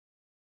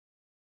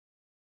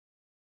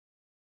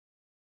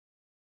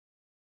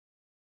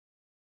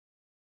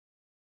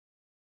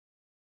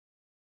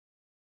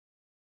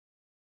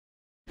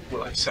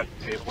like set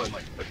the table and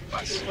like put a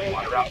glass of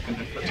water out and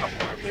then put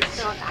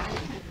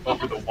Tupperware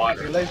over the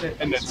water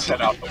and then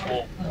set out the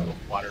whole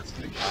water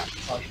to the cat.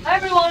 Hi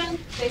everyone,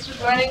 thanks for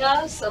joining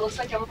us. It looks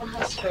like everyone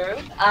has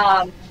food.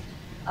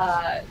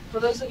 For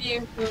those of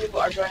you who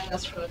are joining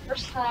us for the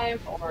first time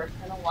or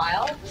in a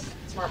while, this is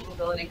the Smart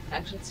Mobility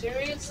Connection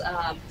Series.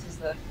 This is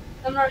the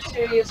seminar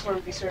series where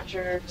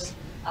researchers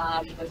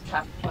with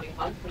Traffic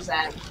 21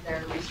 present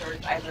their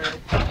research either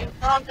in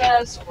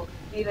progress or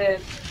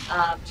completed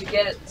to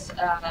get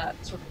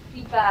sort of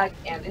feedback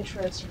and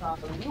interest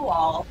from you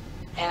all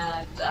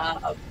and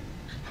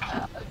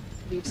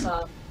leave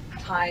some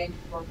time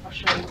for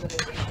questions and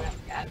engagement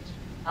at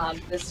the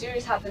end. This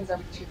series happens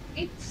every 2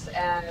 weeks,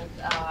 and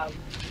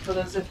for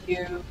those of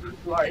you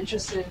who are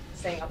interested in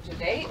staying up to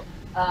date,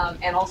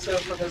 and also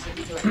for those of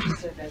you who are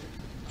interested in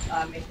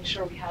making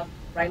sure we have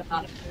the right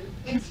amount of food,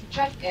 please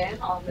check in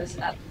on this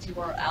at the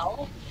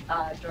URL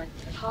during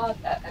the talk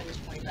at any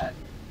point that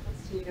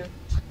comes to you.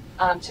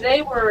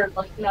 Today we're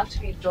lucky enough to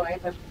be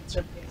joined by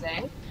Professor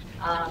Zhang.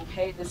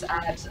 Paid is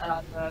at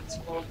the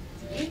School of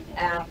Design,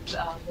 and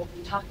we'll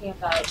be talking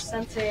about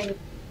sensing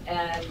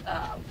and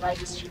ride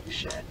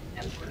distribution,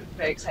 and we're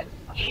very excited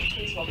about it.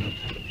 Please welcome.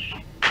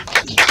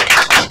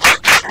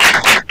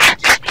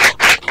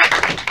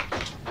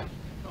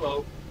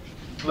 Hello.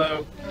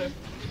 Hello.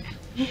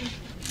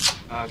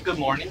 Good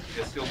morning.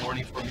 It's still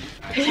morning for me.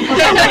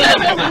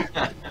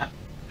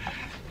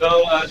 So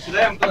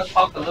today I'm going to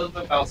talk a little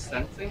bit about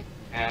sensing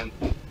and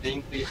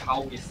mainly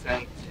how we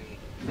sense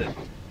in the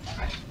city.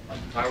 Right?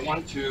 I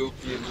want to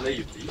be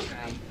lazy,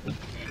 and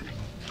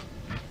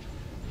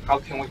how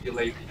can we be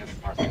lazy and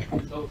smart?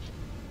 So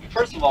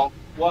first of all,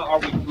 what are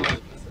we doing in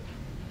the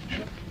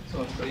city?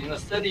 So in the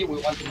city, we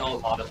want to know a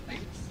lot of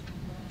things.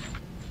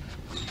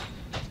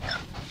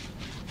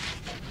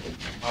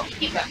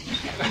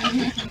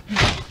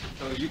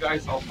 So you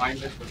guys all mind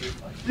this for this?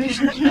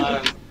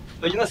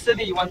 So in the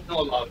city, you want to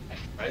know a lot of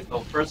things, right? So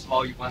first of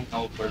all, you want to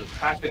know where the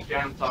traffic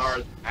jams are,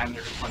 the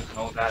managers want to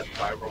know that, the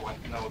driver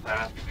wants to know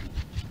that.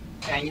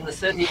 And in the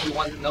city, you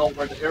want to know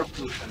where the air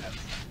pollution is.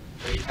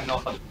 So you can know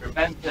how to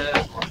prevent it,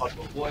 or how to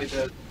avoid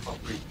it, how to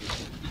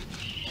reduce it.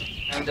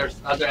 And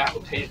there's other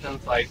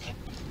applications like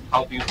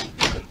how do you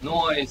reduce the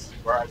noise,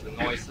 where are the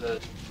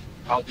noises,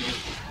 how do you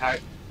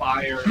detect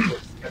fires or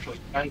special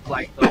events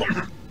like those,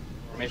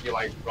 or maybe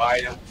like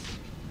riots,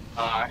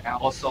 and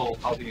also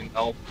how do you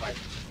know like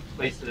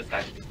places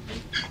that you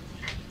need.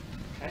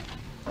 Okay?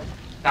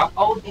 Now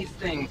all these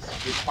things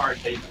require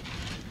data.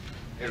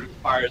 It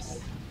requires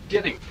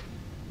getting data.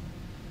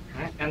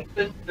 Right? And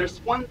then there's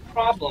one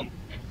problem.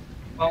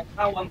 Well,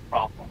 not one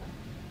problem.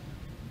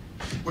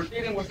 We're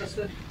dealing with a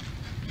city.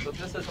 So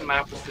this is a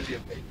map of the city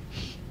of Beijing.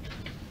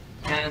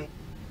 And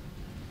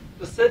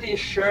the cities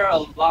share a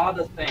lot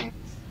of things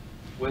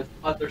with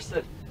other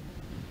cities,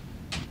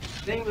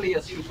 namely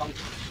as two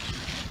functions.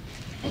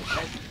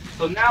 Okay?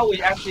 So now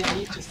we actually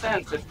need to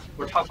sense, if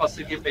we're talking about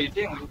city of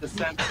Beijing, we need to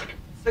sense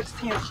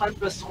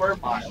 1,600 square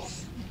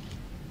miles.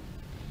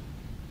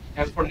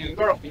 And for New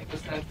York, we need to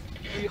sense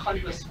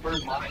 300 square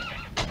miles.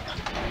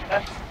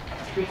 That's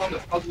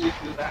humongous. How do we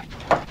do that?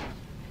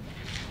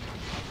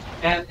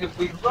 And if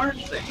we learn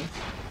things,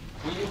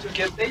 we need to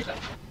get data.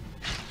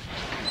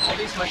 All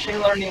these machine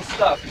learning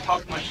stuff, you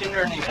talk to machine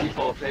learning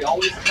people, they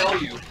always tell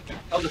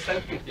the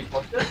sensing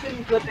people, just give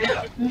me good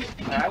data.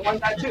 And I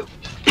want that too.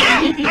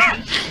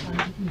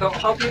 So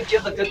how do you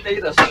get the good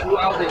data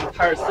throughout the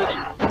entire city?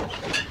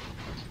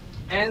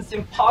 And it's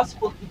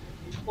impossible to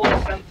deploy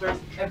sensors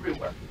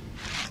everywhere.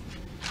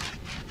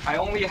 I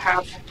only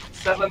have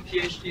 7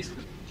 PhD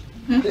students.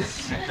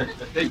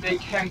 they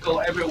can't go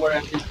everywhere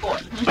and deploy.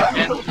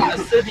 And in a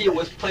city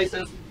with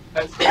places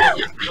that's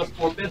the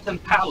Forbidden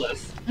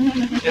Palace,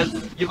 it's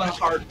even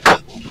harder.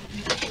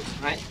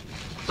 Right?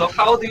 So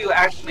how do you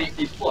actually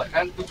deploy?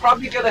 And you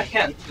probably get a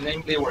hint,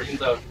 namely we're in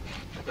the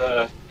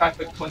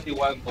Traffic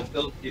 21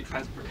 mobility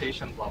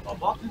transportation blah blah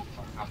blah.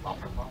 Not blah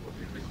blah blah, will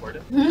be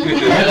recorded.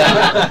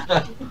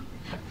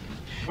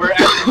 We're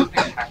actually using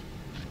taxis.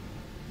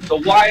 So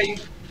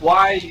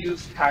why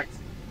use taxis?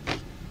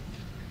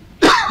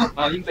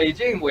 In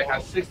Beijing, we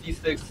have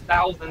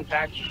 66,000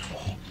 taxis.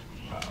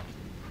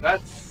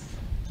 That's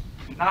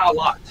not a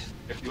lot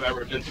if you've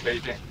ever been to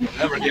Beijing. You'll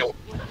never get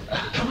one.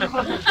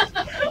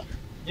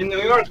 In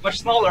New York, much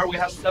smaller, we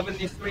have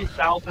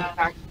 73,000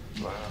 taxis.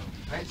 Wow.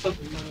 Right? So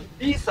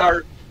these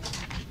are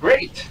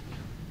great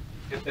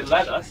if they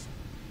let us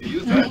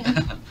use it.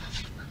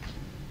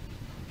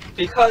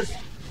 Because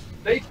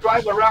they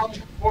drive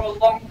around for a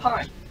long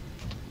time.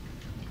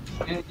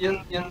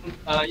 In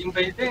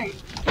Beijing,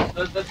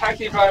 the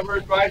taxi driver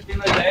drives in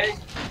the day.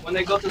 When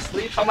they go to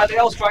sleep, somebody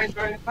else drives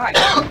during the night.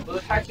 So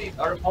the taxis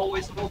are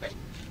always moving.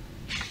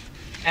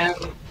 And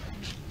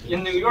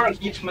in New York,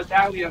 each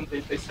medallion,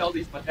 they sell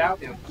these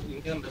medallions. You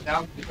get a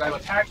medallion to drive a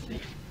taxi,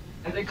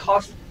 and they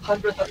cost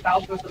hundreds of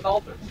thousands of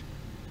dollars.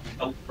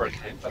 Oh, for a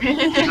case, but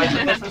that's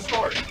a different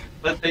story.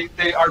 But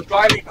they are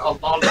driving a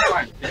lot of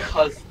time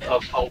because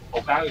of how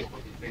valuable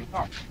these things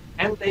are.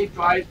 And they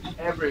drive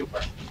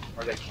everywhere,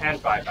 or they can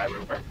drive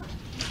everywhere.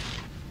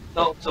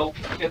 So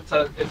it's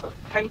a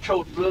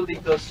potential really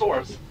good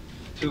source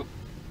to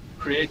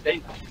create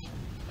data.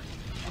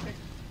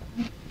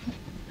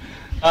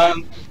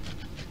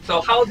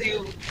 So how do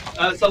you?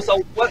 So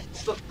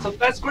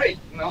that's great.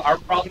 You know, our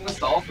problem is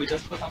solved. We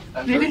just put some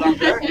sensors on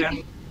there,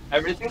 and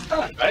everything's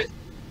done, right?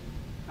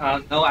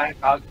 No, I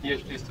got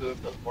PhD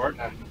students support,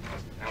 and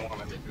I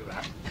want to do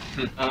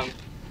that.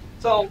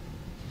 So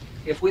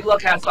if we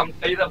look at some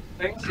data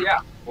things,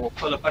 yeah, we'll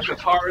put a bunch of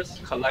cars,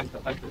 collect a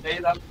bunch of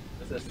data.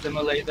 This is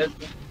simulated.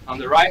 On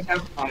the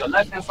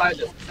left hand side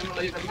is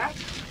simulated map.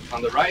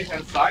 On the right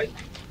hand side,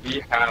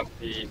 we have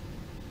the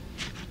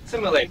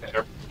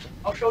simulator.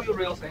 I'll show you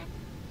real thing.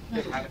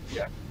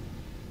 Yeah.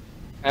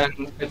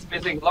 And it's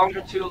basically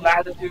longitude,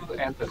 latitude,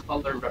 and the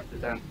color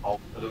represents all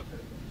polluted.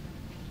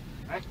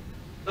 Right?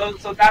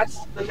 So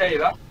that's the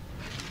data.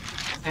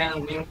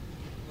 And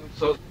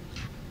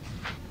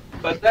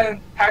but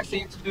then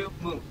taxis do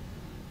move.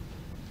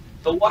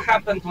 So what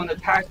happens when the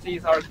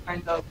taxis are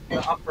kind of in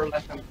the upper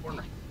left-hand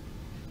corner?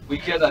 We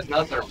get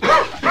another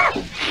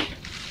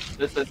graph.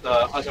 This is the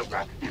other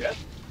graph we get.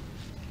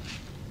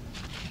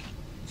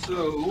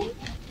 So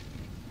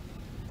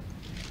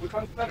which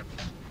one's better?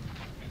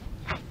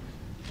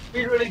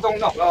 We really don't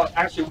know. Well,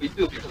 actually we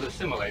do because it's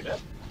simulated.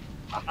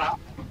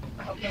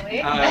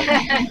 Hopefully.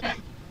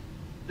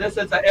 This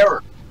is an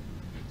error.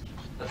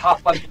 The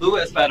top one, blue,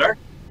 is better.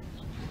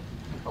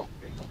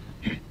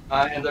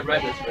 And the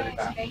red is really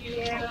bad. Thank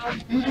you.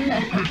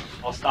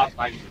 I'll stop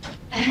by you.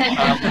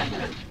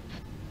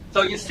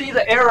 So you see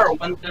the error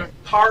when the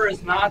car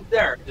is not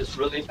there is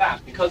really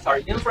bad because our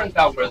inference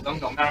algorithm,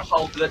 no matter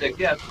how good it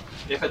gets,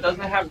 if it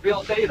doesn't have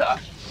real data,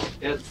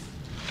 it's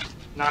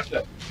not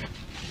good,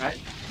 right?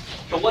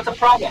 So what's the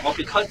problem? Well,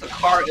 because the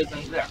car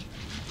isn't there.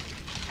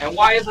 And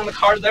why isn't the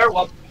car there?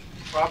 Well,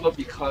 probably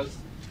because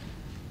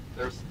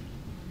there's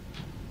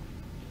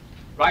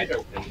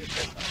riders in the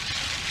system,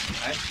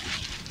 right?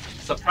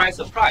 Surprise,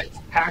 surprise,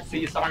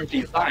 taxis aren't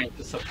designed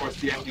to support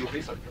CMU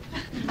researchers.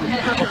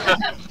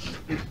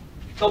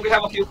 So we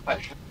have a few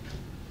questions.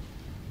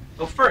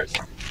 So first,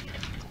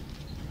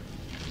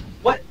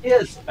 what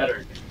is better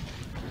data?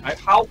 Right?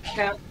 How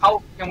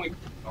can we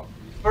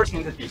first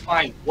need to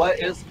define what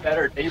is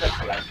better data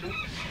collection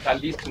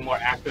that leads to more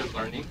accurate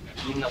learning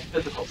in a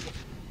physical system.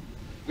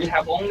 We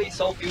have only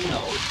so few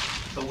nodes,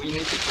 so we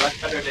need to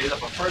collect better data,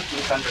 but first we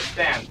need to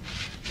understand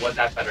what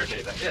that better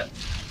data is.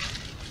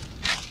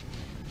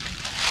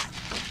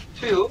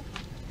 Two,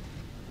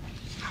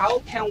 how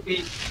can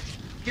we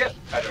get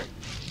better?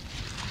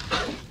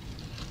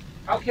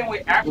 How can we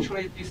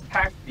actuate these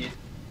taxis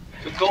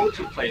to go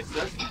to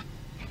places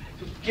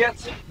to get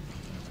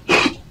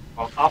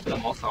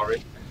optimal,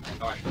 sorry, I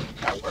know I shouldn't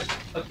use that word,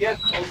 but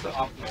get close to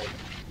optimal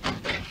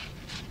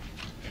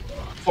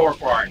for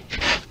our needs.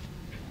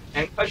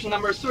 And question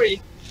number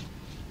 3,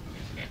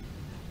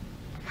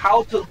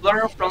 how to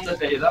learn from the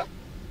data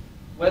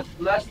with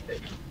less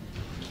data.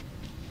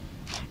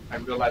 I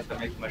realize I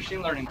make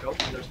machine learning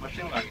jokes, and there's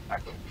machine learning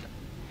faculty.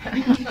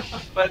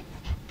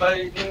 but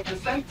in the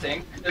same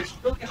thing, it's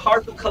really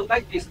hard to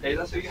collect these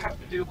data, so you have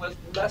to do with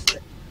less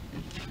data.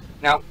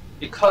 Now,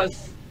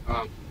 because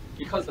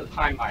the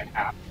time I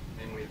have,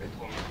 namely they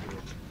told me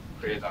to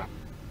create a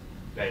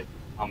day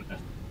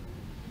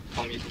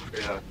told me to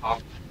create a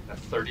talk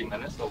that's 30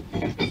 minutes, so we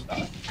can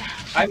discuss.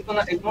 I'm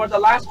gonna ignore the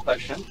last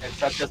question,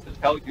 except just to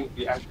tell you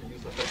we actually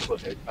use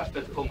a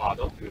physical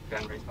model to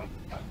generate some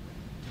data.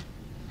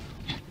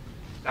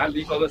 That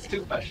leaves us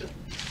 2 questions.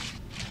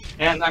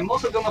 And I'm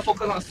also going to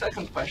focus on the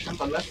second question,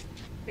 but let's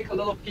take a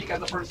little peek at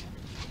the first one.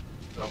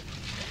 So,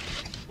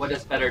 what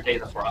is better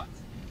data for us?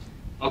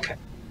 Okay,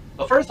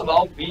 so first of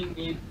all, we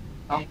need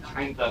some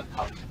kind of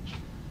coverage.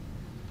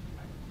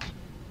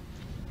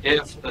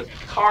 If the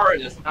car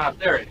is not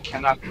there, it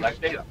cannot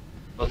collect data.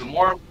 So the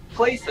more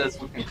places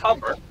we can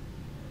cover,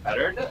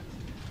 better it is.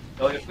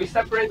 So if we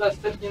separate the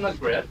city in a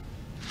grid,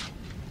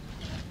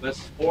 with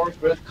 4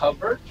 grid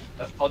covered,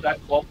 let's call that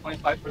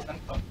 12.5%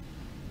 coverage.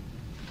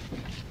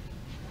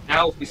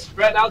 Now, if we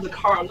spread out the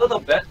car a little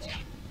bit,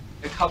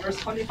 it covers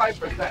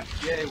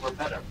 25%. Yay, we're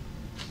better.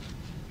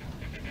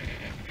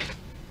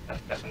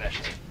 That's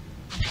definition.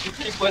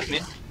 Keep with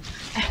me.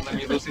 Let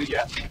me lose you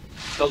yet.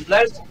 So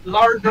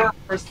larger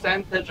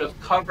percentage of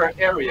cover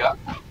area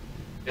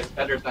is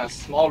better than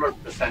smaller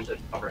percentage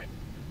coverage.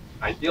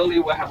 Ideally,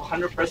 we have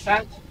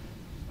 100%,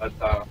 but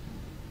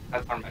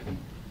that's our method.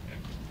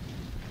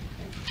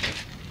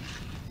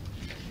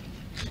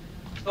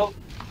 So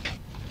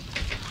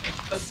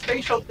the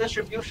spatial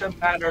distribution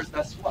matters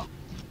as well.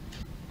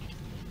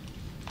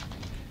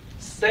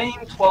 Same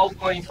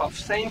 12.5,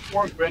 same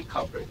 4 grid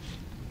coverage.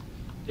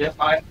 If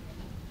I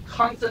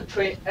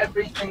concentrate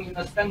everything in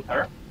the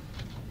center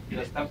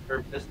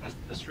business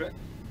district,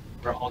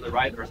 where all the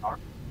riders are,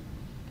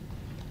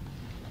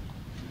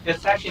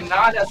 it's actually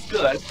not as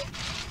good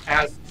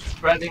as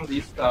spreading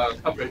these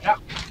coverage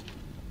out.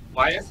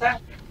 Why is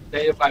that?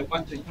 Say if I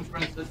want to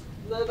inference this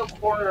little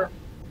corner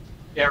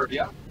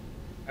area,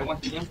 I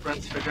want the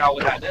inference to figure out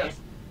what that is.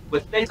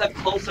 With data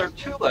closer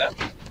to it,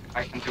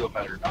 I can do a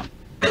better job.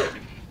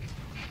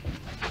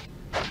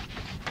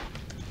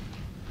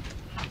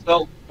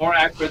 So more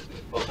accurate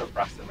is closer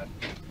proximity.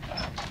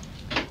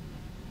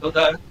 So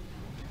the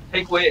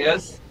takeaway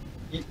is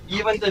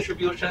even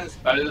distribution is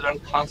better than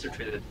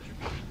concentrated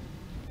distribution.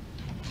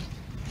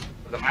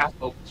 So the math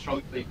will show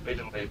you the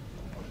equation later.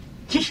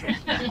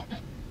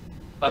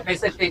 But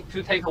basically,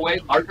 to take away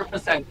larger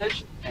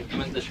percentage and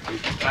even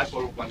distribution, that's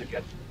what we want to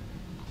get to.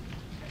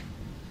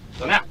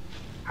 So now,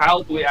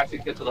 how do we actually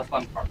get to the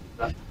fun part?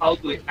 How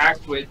do we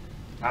actuate,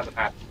 not the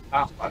math,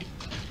 not fun,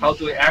 how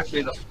do we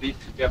actuate the fleet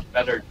to get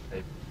better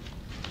data?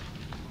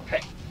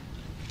 Okay.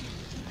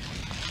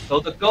 So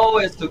the goal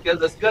is to get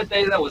this good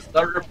data with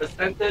larger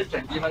percentage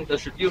and even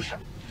distribution.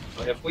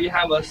 So if we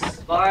have a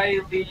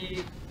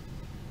slightly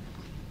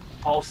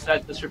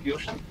offset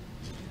distribution,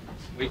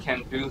 we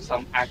can do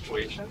some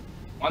actuation.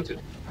 Want to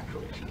do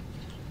actuation.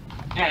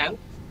 And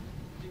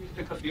if you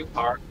pick a few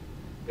cars,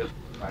 get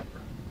the driver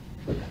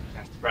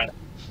and spread it.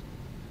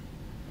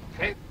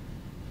 Okay?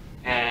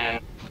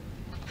 And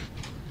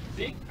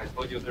see, I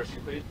told you there's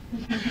equation.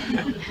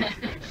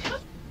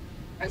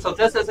 And so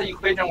this is the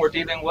equation we're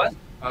dealing with.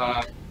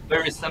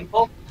 Very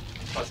simple,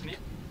 trust me.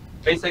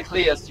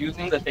 Basically, it's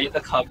using the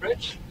data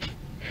coverage,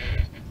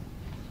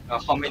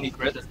 how many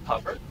grid is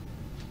covered.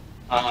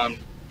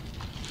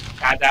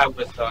 Add that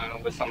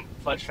with some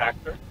fudge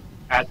factor.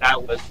 Add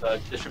that with the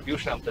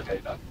distribution of the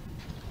data.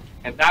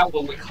 And that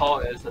what we call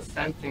is a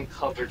sensing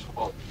coverage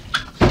quality.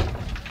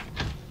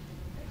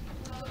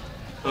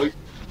 So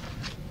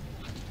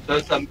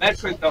the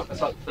metric,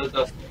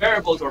 the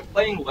variables we're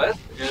playing with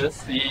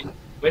is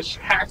which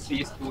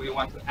taxis do we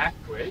want to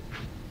actuate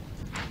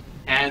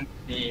and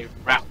the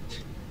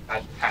route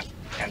that taxi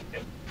can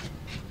take.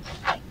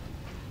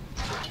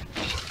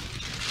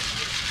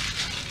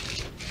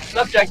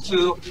 Subject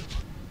to,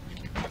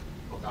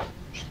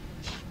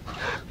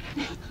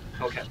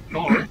 okay,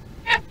 don't worry.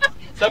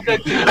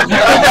 Subject to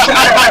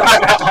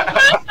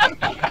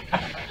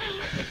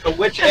so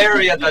which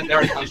area that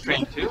they're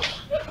constrained to.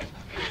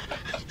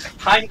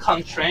 Time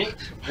constraint,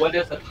 what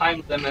is the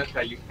time limit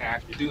that you can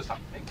actually do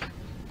something?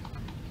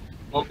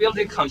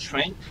 Mobility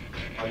constraint,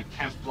 you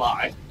can't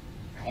fly,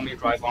 you only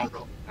drive on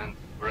road, and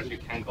where you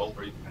can go,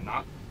 where you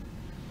cannot,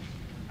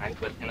 right,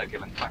 within a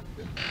given time.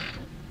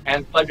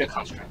 And budget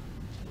constraint,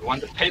 we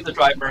want to pay the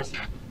drivers,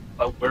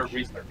 but we're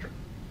researchers,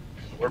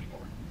 so we're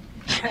poor.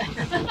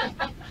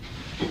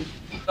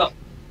 So,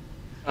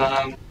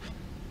 I'm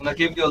going to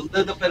give you a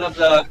little bit of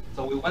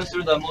so we went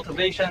through the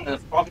motivation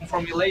and problem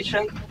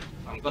formulation.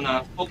 I'm going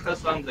to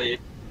focus on the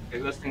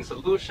existing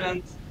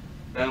solutions.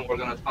 Then we're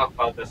going to talk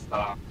about this,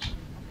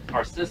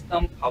 our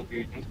system, how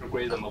we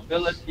integrate the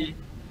mobility,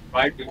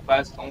 ride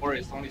request. Don't worry,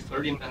 it's only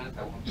 30 minutes.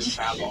 I won't do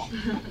that long.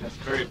 It's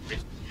very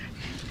brief.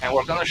 And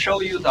we're going to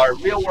show you our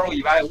real-world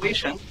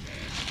evaluation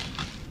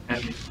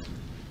and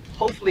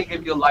hopefully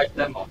give you a live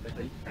demo that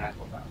you can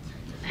echo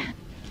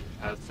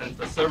that. Since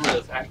the server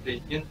is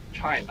actually in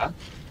China,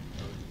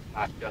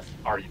 not just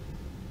RU.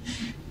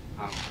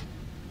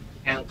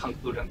 And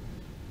conclusion.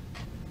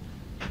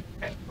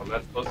 Okay, so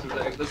let's go through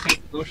the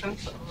existing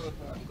solutions.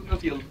 I'm going to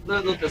be a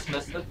little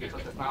dismissive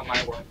because it's not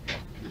my work.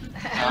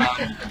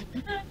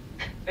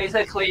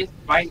 Basically,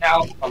 right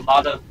now, a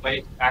lot of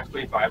way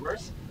actually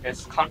drivers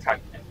is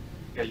contracting.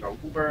 You get your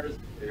Ubers,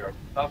 get your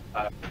stuff,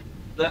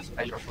 Lyft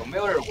that you're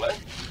familiar with,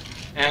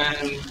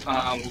 and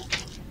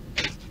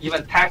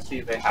even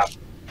taxis they have.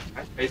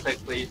 Right?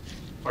 Basically,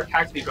 for a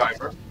taxi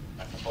driver,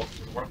 that's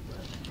supposed to work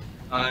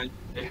with.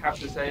 They have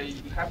to say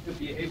you have to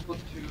be able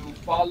to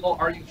follow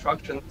our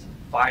instructions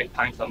 5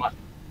 times a month,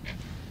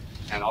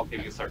 and I'll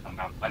give you a certain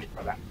amount of money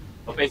for that.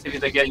 So basically,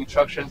 they get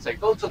instructions, they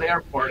go to the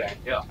airport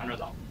and get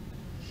 $100.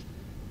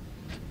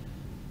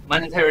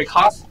 Monetary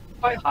cost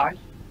quite high.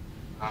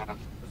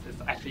 This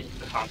is actually in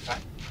the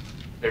contract.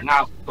 They're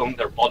not going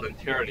there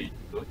voluntarily to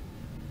do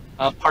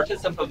it.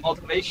 Participant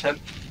motivation,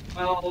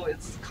 well,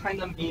 it's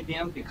kind of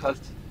medium because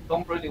you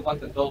don't really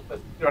want to go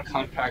with your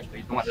contract, but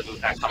you don't want to do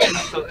that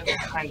contract. So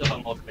it's kind of a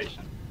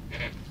motivation.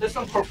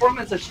 System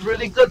performance is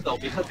really good though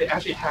because they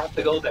actually have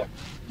to go there,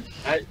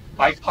 right,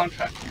 by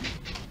contract.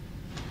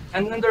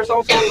 And then there's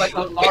also like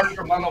a large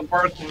amount of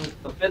work in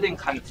the bidding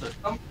kind of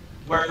system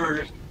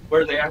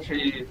where they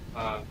actually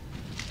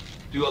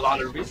do a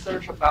lot of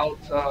research about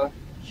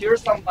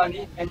here's some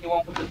money and you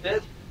want to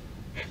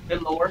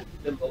bid lower,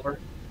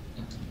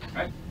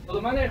 right? So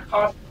the money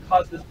cost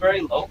is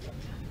very low.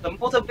 The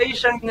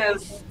motivation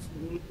is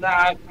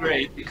not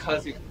great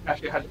because you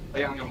actually have to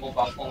play on your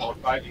mobile phone or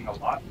driving a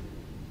lot.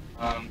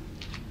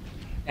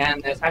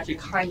 And it's actually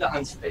kind of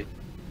unstable,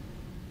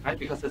 right?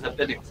 Because it's a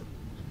bidding system.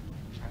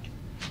 Right?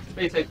 It's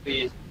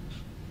basically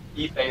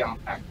eBay on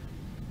pack.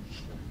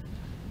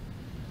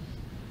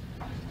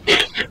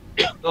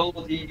 So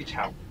the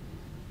challenge.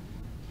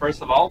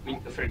 First of all, we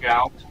need to figure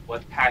out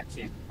what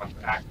taxis we want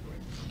to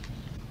activate.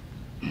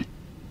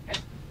 Okay.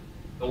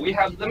 So we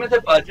have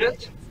limited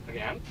budget,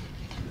 again,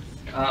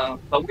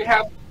 but we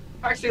have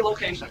taxi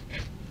location.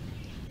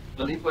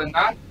 Believe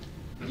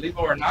it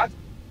or not,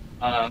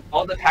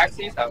 all the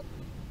taxis that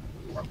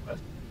we work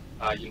with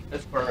in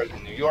Pittsburgh,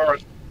 in New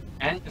York,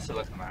 and in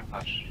Silicon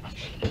Valley,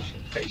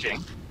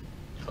 Beijing,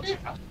 close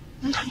enough,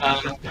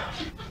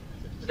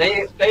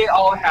 They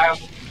all have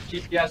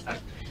GPS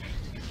sensors.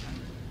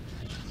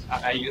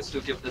 I used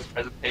to give this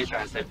presentation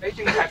and say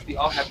Beijing taxi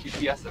all have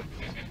GPS sensors,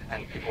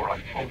 and people were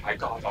like, "Oh my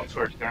God,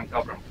 authoritarian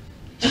government."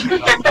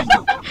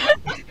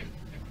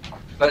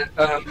 But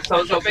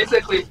so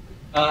basically,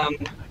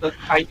 the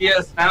idea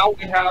is now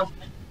we have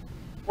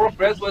 4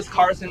 grids with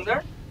cars in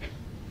there.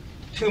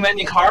 Too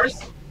many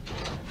cars.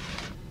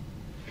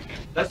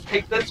 Let's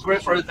take this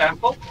grid for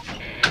example.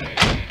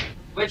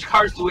 Which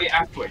cars do we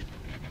actuate?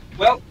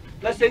 Well,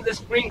 let's say this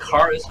green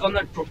car is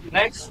gonna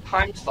next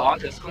time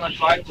slot is gonna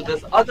drive to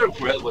this other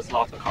grid with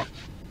lots of cars.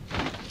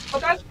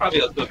 Well, that's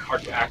probably a good car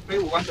to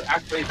actuate. We want to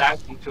actuate that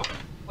into a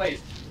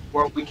place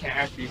where we can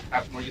actually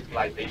have more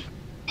utilization.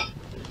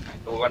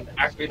 So we want to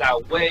actuate that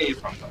away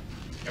from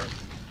the area.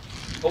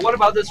 But what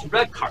about this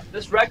red car?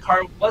 This red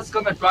car was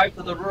gonna drive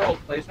to the rural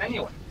place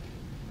anyway.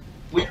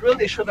 We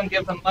really shouldn't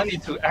give them money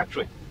to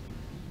actuate.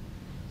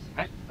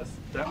 Right?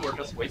 Then we're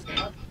just wasting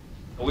money.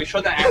 So we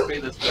shouldn't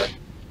actuate this grid.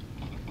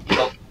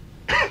 So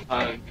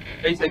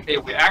basically,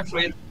 if we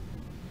actuate,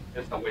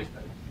 it's a waste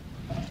of it.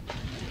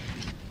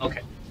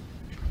 Okay.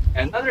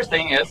 Another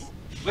thing is,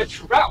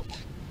 which route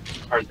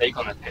are they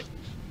going to take?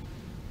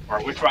 Or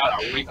which route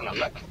are we going to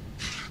let them?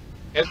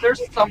 If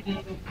there's some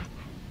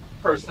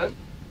person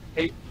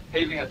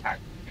having a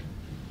taxi,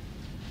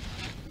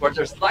 or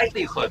there's high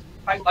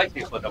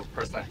likelihood of a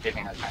person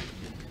having a taxi,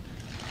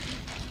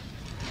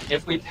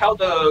 if we tell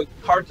the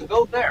car to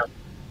go there,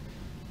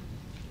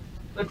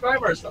 the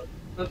drivers,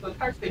 the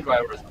taxi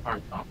drivers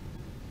aren't dumb.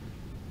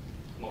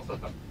 Most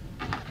of them.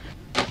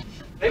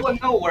 They will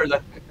know where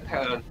the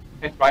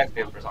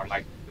drivers are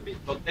likely to be,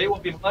 so they will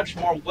be much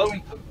more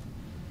willing to.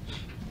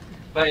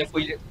 But if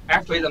we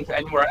actuate them to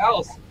anywhere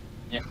else,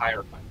 we need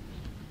higher fines.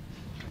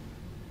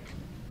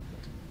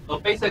 So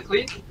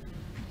basically,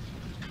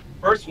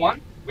 first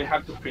one, we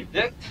have to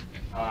predict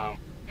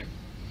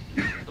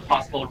the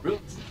possible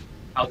routes,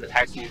 how the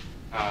taxis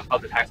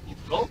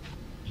go.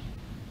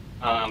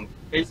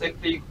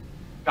 Basically,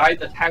 guide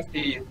the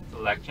taxi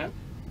selection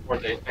for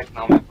the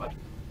economic budget.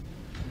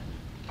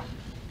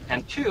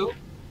 And 2,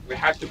 we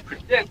have to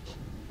predict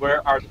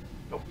where are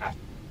the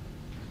passengers,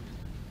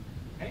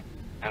 okay,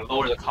 and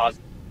lower the cost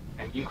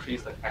and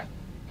increase the tax.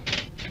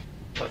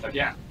 Because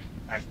again,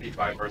 taxi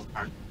drivers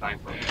aren't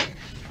designed for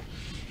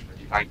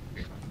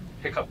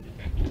pickup.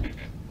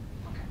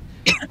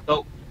 Okay.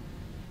 So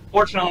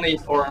fortunately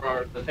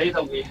for the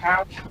data we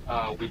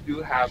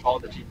do have all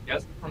the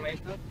GPS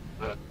information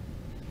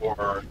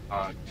for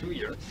 2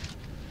 years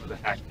for the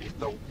taxi,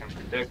 so we can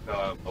predict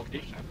the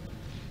location.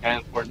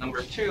 And for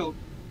number 2,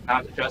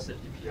 not just the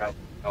GPS,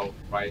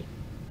 right?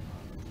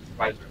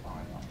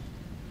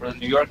 For the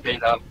New York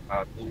data,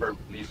 Uber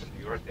released the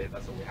New York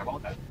data, so we have all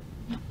that.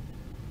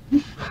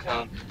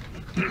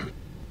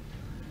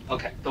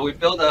 Okay, so we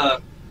built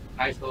a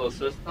nice little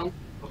system.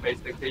 So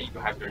basically, you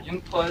have your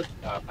input,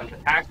 a bunch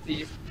of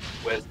taxis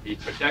with the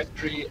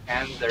trajectory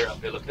and their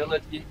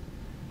availability.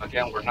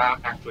 Again, we're not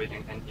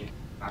actuating any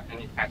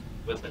taxi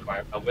with the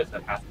driver with the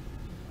passenger.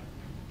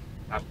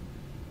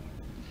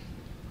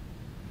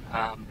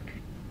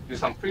 Do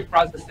some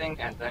pre-processing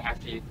and then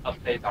actually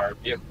update our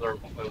vehicular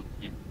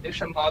mobility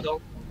prediction model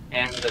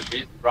and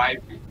the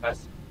drive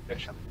request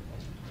prediction.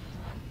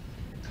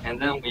 And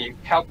then we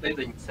calculate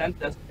the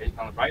incentives based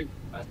on the drive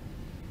request.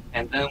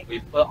 And then we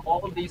put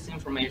all of these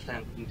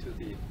information into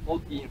the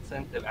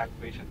multi-incentive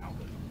actuation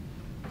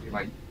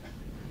algorithm.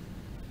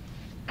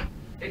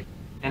 Okay.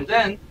 And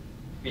then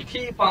we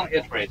keep on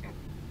iterating.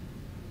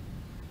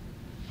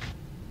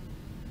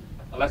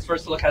 Let's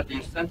first look at the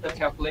incentive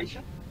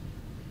calculation.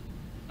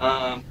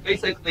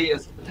 Basically,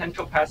 it's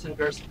potential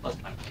passengers plus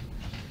money.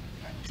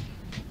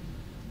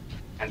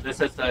 And this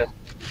is the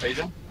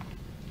equation.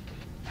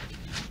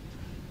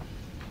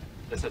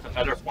 This is a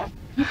better form.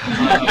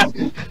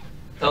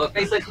 So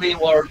basically,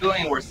 what we're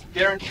doing, we're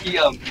guaranteeing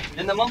a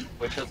minimum,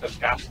 which is a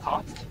gas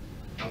cost.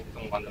 And we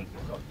don't want them to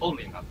go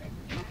totally nothing.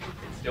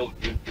 It's still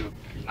due to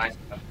be nice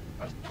to them.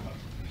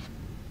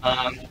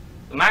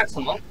 The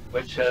maximum,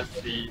 which is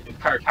the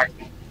entire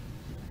taxi.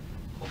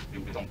 Hopefully,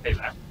 we don't pay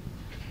that.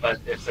 But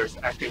if there's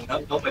actually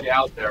nobody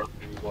out there,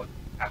 we won't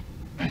have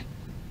to.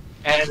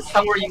 And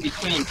somewhere in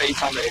between,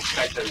 based on the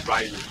expected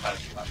ride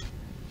request level.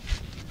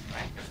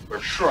 Right? If we're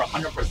sure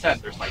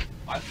 100% there's like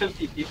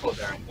 50 people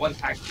there and one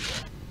taxi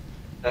there,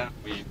 then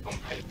we don't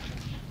pay.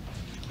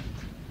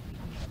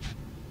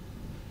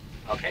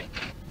 Okay.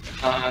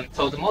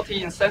 So the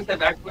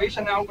multi-incentive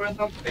actuation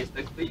algorithm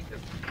basically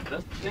is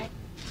this thing.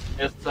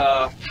 It's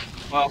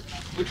well,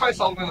 we try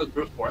solving with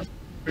brute force.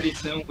 Pretty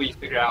soon we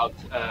figure out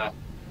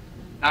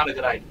not a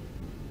good idea.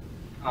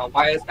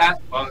 Why is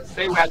that? Well,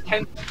 say we have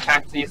 10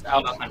 taxis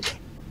out of 100,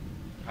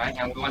 right?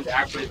 And we want to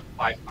actuate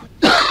 5 cars.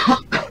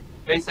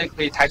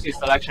 Basically, taxi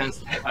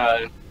selections,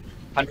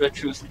 100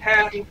 choose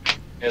 10.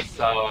 It's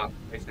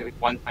basically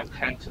 1 times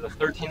 10 to the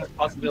 13th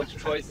possibility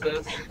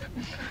choices.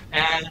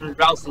 And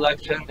route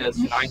selection is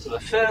 9 to the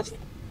 5th.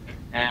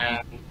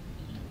 And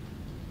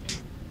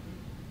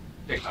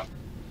pickup.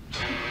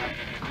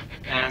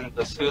 And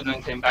the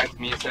student came back to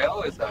me and said,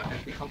 oh, it's an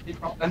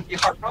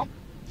anti-heart problem.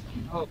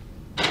 Oh,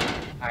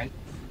 nice.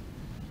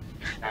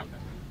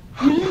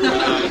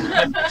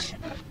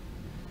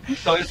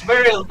 So it's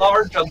very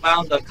large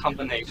amount of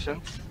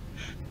combinations.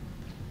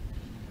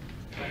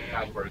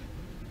 That works.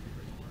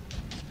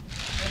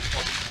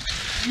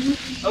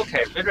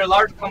 Okay, very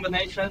large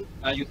combination.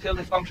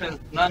 Utility function is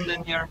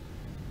nonlinear,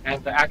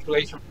 and the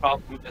actuation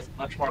problem is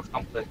much more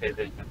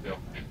complicated in real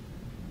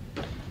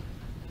life.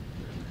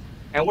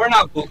 And we're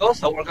not Google,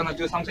 so we're going to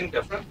do something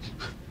different.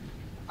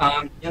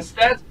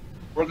 Instead,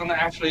 we're going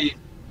to actually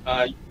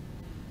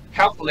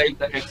calculate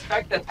the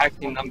expected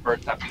taxi number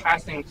that's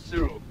passing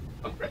through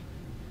a grid.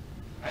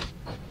 Right?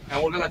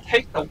 And we're going to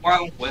take the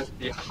one with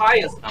the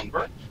highest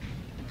number,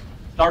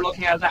 start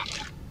looking at that.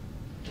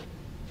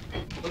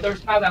 So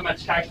there's not that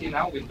much taxi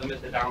now, we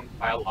limit it down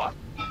by a lot.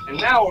 And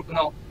now we're going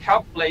to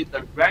calculate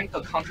the rank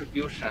of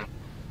contribution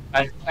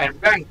and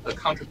rank the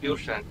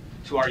contribution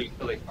to our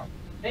utility function.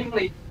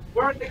 Namely,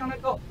 where are they going to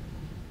go?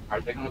 Are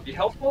they going to be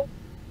helpful?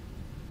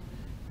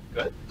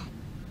 Good.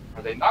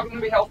 Are they not going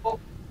to be helpful?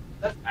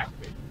 Let's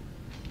activate.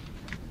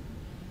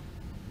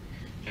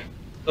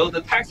 So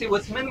the taxi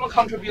with minimum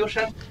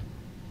contribution,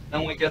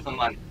 then we get the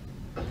money.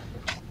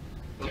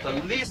 So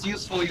the least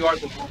useful you are,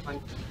 the more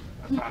money.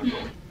 That's not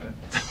good.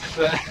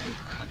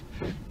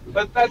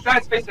 But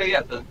that's basically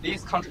it. The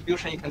least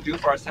contribution you can do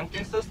for our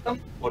sampling system,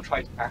 we'll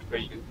try to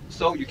activate you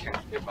so you can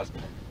give us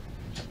more.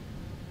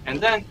 And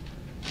then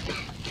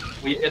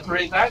we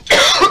iterate that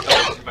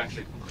until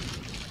eventually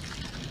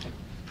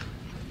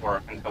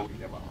or until we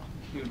give up.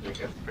 Usually it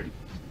gets pretty.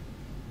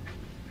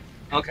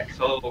 Okay,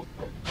 so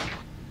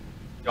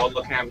y'all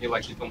looking at me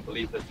like you don't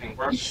believe this thing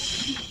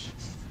works.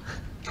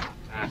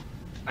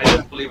 I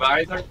didn't believe it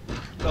either.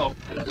 So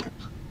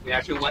we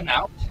actually went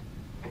out.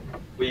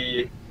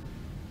 We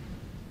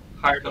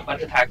hired a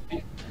bunch of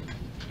taxis.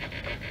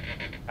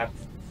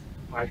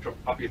 I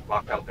should probably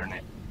block out their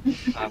name.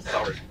 I'm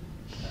sorry.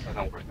 That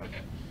doesn't work.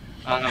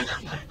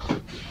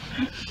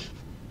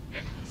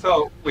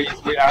 So we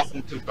asked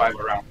them to drive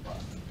around for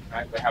us.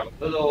 Right? They have a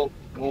little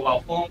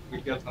mobile phone.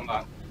 We give them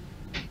an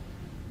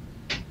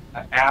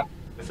app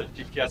with a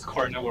GPS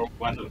coordinate where we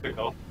want them to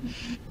go.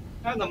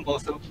 And then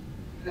most of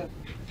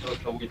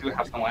so we do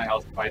have someone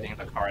else riding in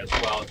the car as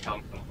well,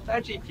 telling them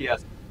that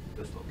GPS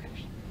this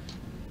location.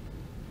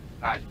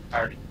 Not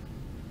entirely.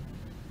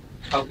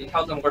 So we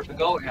tell them where to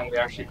go, and we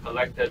actually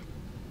collected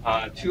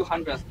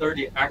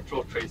 230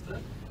 actual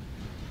traces.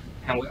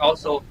 And we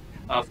also,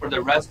 for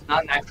the rest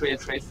non-actuated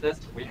traces,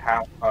 we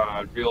have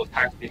real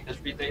taxi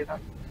history data,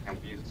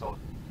 and we use those.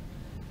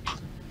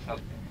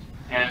 Okay.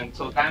 And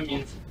so that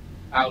means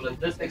out of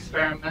this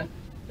experiment,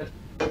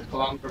 50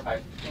 kilometer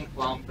by 15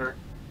 kilometer,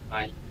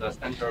 the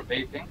center of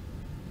Beijing,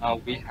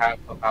 we have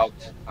about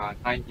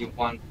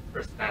 91%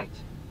 unactivated.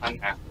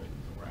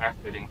 So we're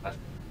activating less.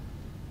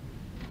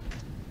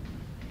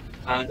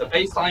 The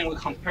baseline we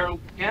compare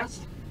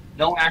against,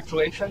 no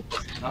actuation,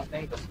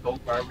 nothing, just go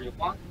wherever you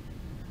want.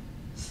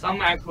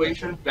 Some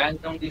actuation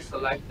randomly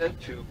selected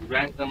to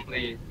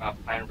randomly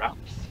plan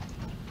routes.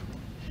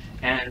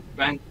 And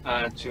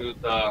to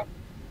the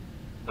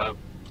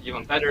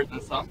even better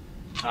than some,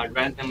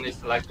 randomly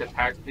selected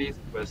taxis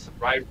with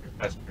right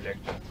request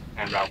prediction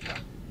and route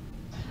plan.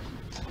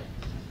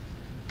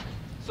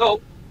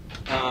 So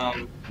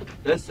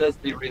this is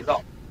the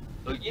result.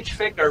 So each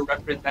figure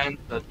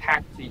represents the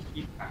taxi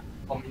heat map.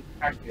 How many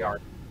taxi are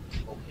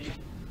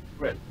location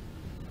grid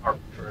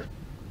arbitrary?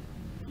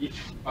 Each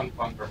 1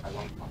 kilometer by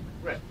 1 kilometer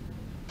grid.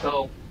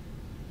 So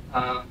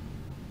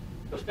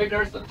the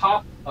figures, the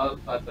top of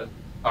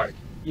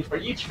for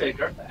each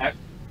figure, the x,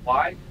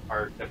 y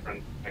are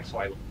different x,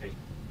 y locations.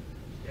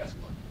 Yes.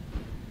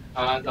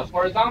 The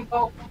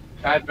horizontal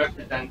that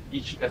represents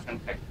each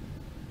different figure.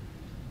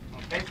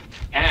 Okay,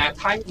 and at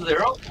time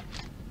 0,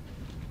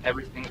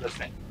 everything's the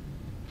same.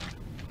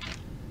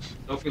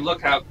 So if we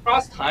look at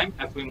cross time,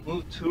 as we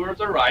move toward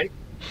the right,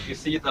 you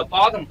see the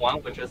bottom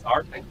one, which is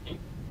our technique,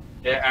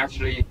 it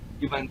actually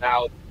evened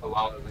out a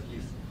lot of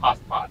these hot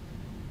spots.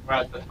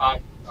 Whereas the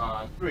top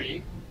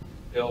 3,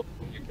 still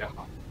you get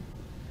hot.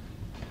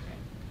 Okay.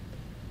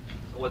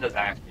 So what does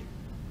that actually mean?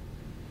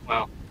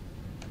 Well,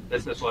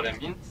 this is what it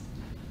means.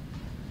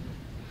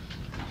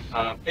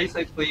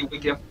 Basically, we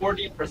get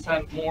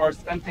 40% more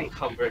sensing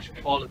coverage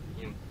quality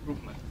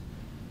improvement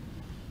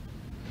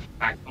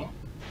maximum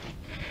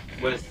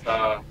with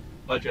a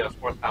budget of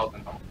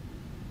 $4,000,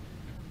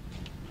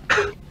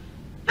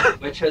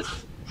 which is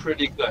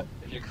pretty good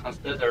if you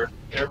consider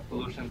air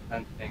pollution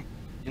sensing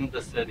in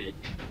the city.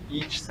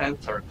 Each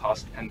sensor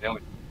costs $10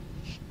 million.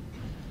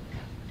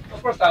 So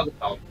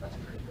 $4,000, that's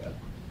pretty good,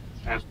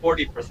 and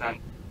 40%.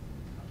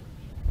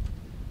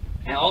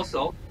 And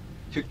also,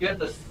 to get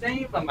the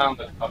same amount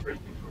of coverage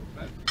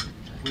improvement,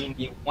 we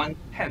need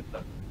 1/10 of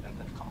the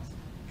sensor cost.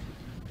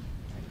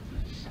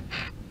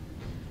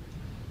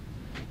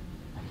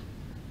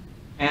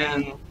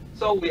 And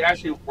so we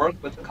actually work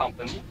with the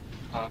company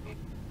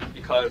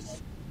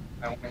because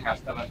I only have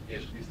 7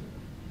 PhD students,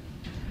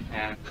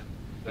 and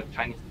the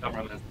Chinese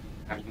government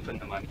have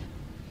infinite money.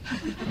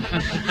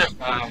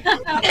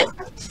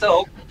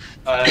 So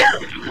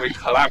we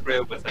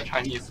collaborated with a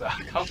Chinese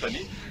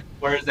company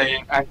where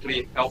they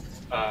actually help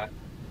us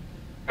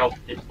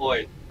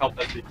deploy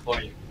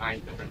in 9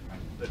 different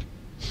cities.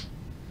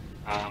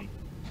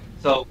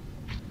 So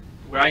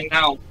right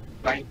now,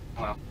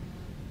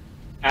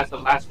 as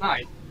of last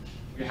night,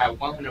 we have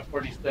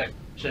 146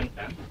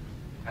 Shenzhen.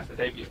 As the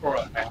day before,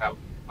 I have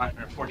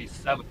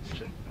 147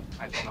 Shenzhen.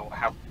 I don't know what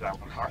happened to that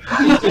one car.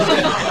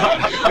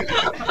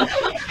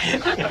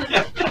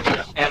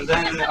 And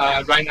then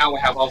right now we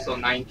have also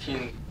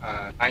 19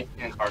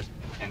 cars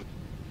in.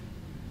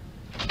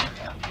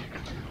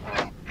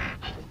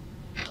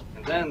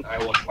 And then I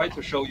will try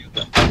to show you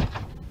this.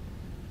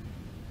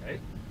 Okay,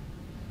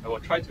 I will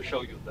try to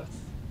show you this.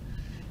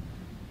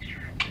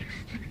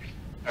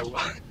 I will.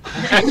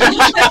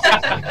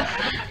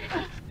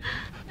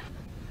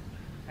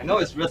 I know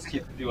it's risky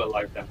to do a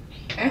live demo.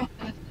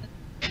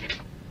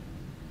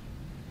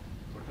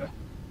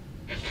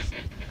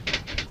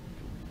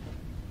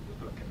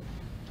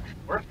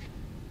 Work?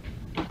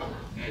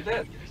 It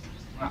did.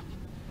 Ah,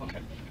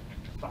 okay.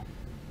 Fine.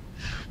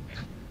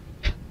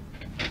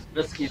 It's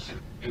risky to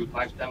do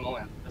live demo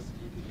and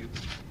risky to use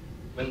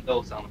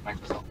Windows on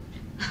Microsoft.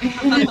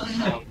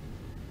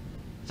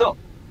 So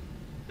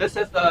this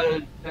is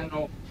the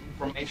general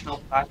informational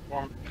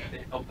platform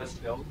they help us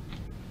build.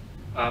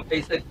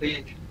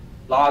 Basically,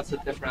 lots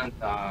of different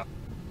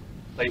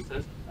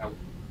places.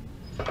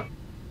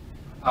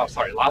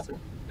 Lots of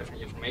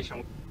different information.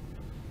 You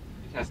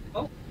can see,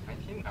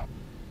 19 now.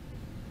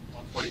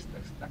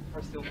 146. That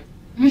car still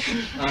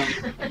missing. I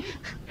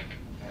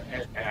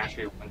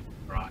actually went to the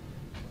garage.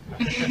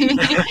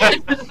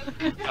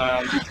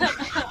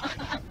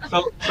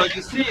 So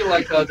you see,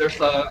 there's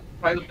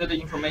quite a bit of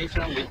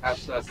information. We have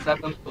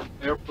 7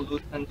 air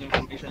pollutant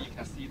information. You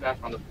can see that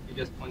from the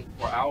previous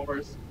 24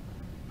 hours.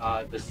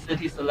 The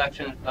city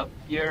selection is up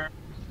here.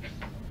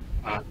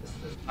 This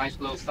is a nice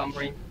little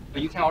summary.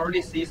 But you can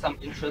already see some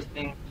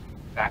interesting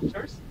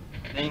factors.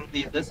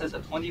 Namely, this is a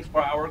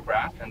 24-hour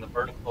graph, and the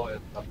vertical is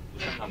the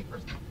pollution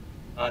numbers.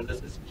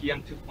 This is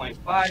PM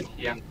 2.5,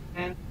 PM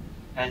 10,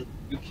 and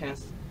you can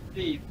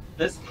see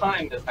this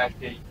time is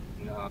actually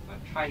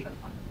China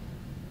time.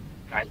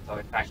 Right? So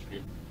it's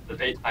actually, the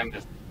daytime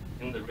is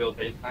in the real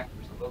daytime.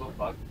 There's a little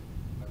bug.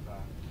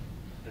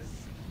 But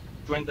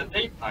during the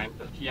daytime,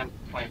 the PM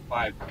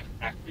 2.5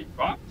 actually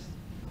drops,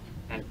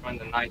 and during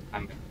the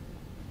nighttime,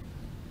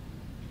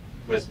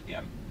 what is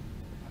PM?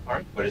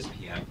 Sorry? What is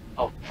PM?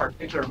 Oh,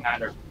 particular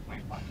matter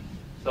 2.5.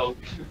 So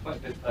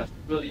 2.5 is a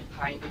really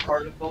tiny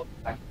particle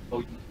that can go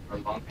into your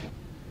lung.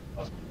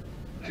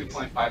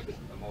 2.5 is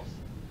the most,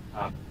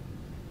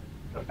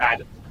 the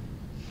baddest.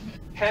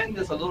 10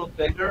 is a little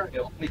bigger. It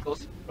only goes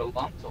to your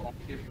lung, so only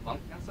gives you lung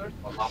cancer.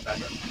 A lot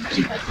better.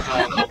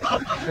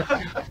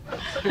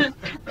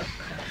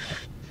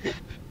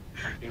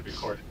 Being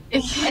recorded.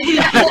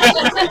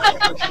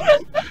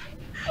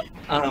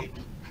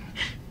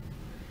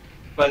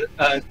 But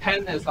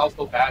 10 is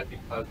also bad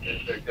because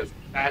it gets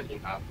bad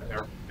enough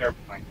the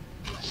airplane.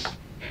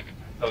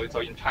 So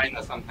in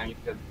China, sometimes you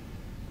get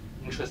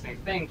interesting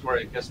things where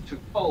it gets too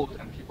cold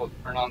and people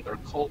turn on their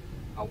cold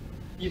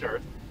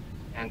heaters,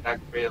 and that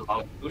creates a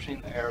lot of pollution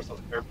in the air, so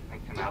the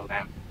airplane cannot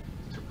land.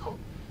 It's too cold.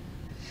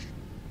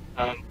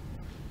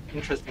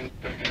 Interesting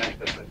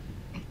mechanism.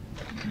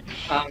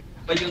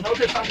 But you'll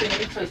notice something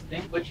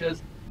interesting, which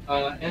is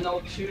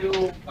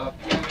NO2,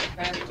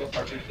 PM10, those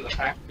are due to the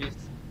factories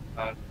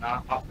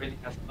not operating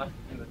as much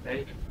in the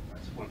day.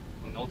 That's when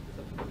we'll notice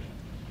the pollution.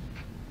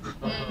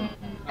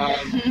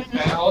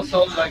 And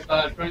also,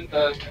 during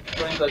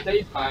the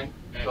daytime,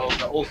 so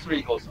the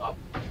O3 goes up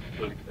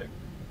really big.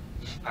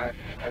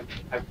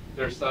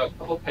 There's a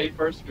couple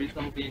papers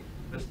recently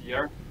this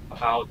year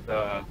about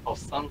how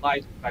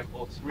sunlight affects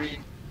O3.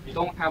 We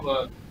don't have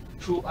a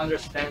true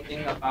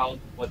understanding about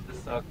what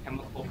this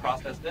chemical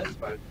process is,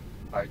 but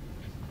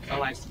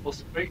sunlight is supposed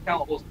to break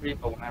down O3,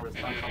 but whenever the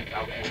sun comes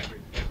out, O3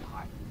 is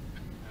high.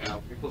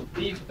 We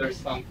believe there's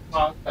some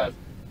process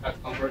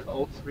that converts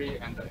O3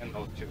 and the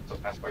NO2, so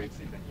that's why you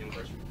see the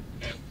inverse.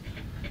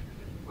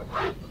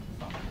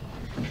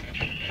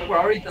 So we're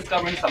already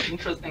discovering some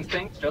interesting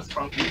things just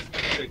from these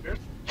figures,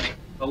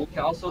 but we can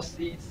also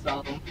see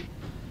some.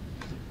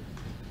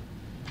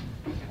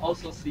 We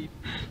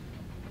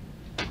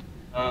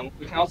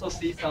can also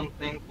see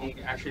something when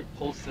we actually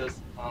post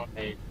this on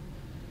a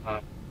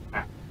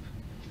map.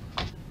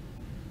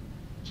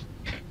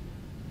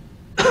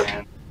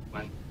 And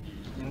when the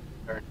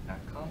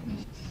internet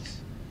comes,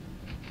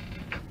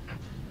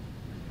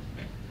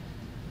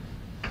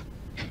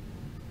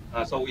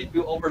 so we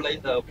do overlay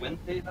the wind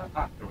data.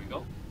 There we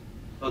go.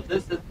 So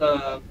this is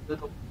the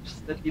little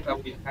city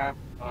that we have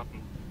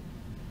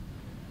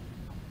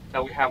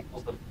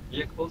most of the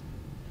vehicles.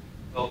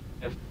 So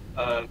if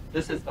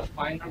this is the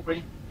finer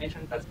grain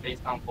information that's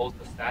based on both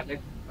the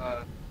static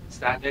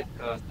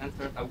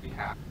sensor that we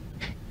have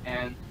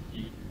and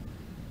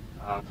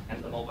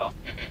the mobile.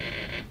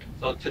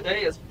 So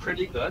today is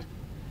pretty good.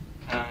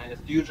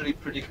 It's usually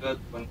pretty good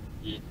when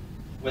the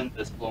wind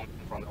is blowing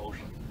from the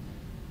ocean.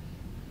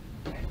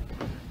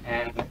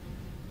 And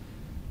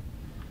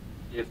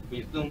if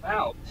we zoom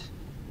out,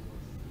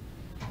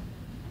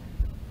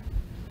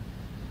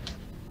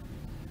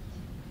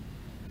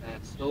 and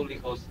it slowly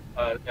goes,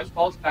 it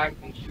falls back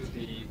into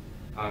the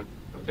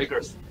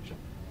bigger solution,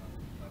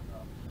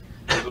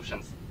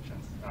 pollution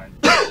solutions.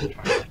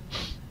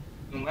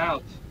 Zoom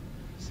out,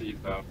 see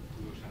the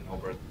pollution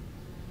over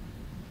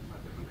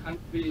different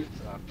countries,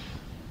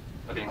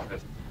 putting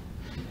this.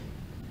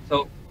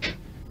 So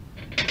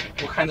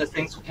what kind of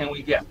things can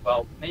we get?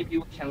 Well, maybe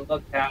we can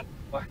look at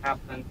what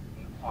happened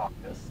in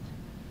August.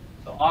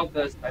 So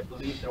August, I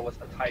believe there was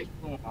a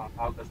typhoon on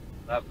August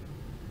 11th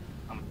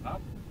coming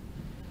up.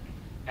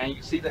 And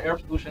you see the air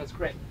pollution is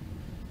great.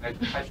 Right?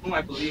 The typhoon,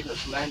 I believe,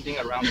 is landing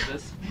around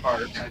this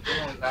part. I don't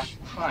know exact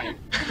time,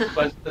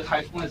 but the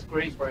typhoon is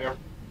great for air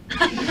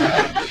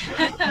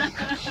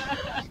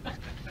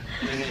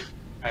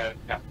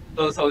yeah.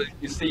 So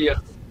you see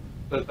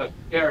the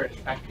air is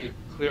actually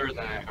clearer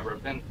than I've ever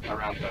been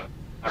around the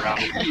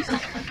east,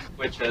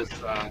 which is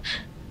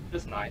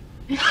just nice.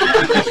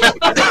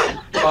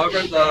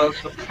 However, the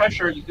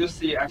pressure you do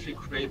see actually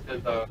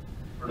created a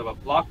sort of a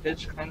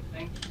blockage kind of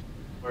thing,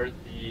 where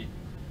the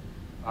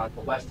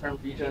western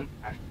region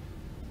actually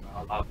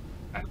a lot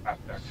of back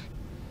there.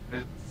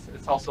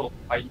 It's also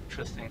quite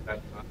interesting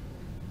that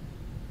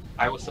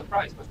I was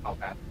surprised with how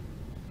bad.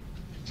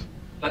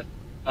 But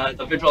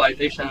the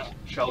visualization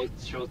shows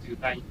you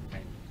that.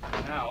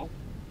 Now,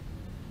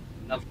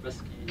 enough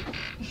risky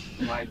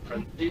slide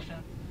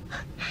presentation.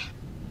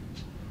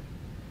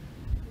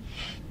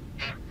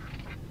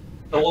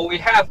 So what we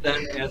have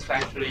then is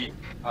actually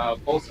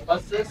both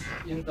buses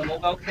in the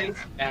mobile case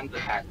and the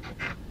taxis.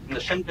 In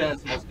the Shenzhen,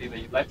 it's mostly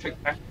the electric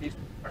taxis,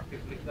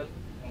 particularly good.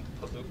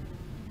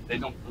 They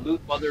don't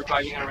pollute while they're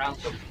driving around,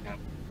 so we can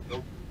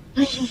go.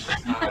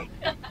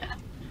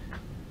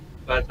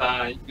 But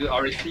you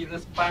already see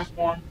this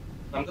platform.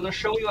 So I'm going to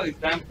show you an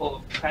example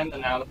of trend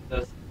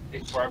analysis. It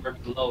takes forever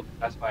to load.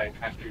 That's why I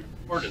actually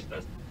recorded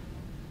this.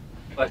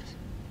 But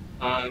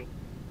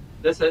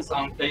this is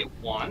on day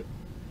 1.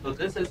 So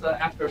this is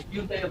after a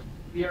few days of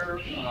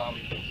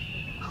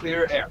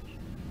clear air.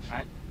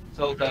 Right?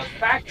 So the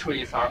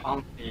factories are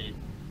on the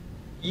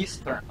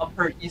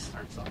upper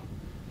eastern side.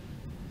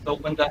 So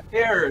when the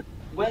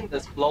wind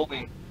is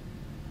blowing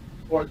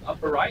toward the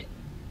upper right,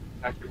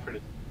 it's actually pretty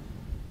good.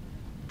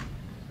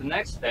 The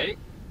next day,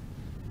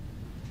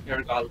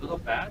 air got a little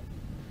bad,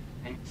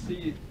 and you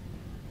see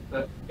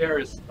the air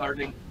is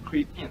starting to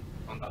creep in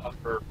on the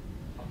upper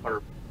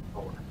floor.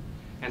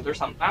 And there's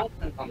some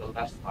mountains on the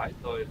left side,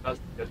 so it does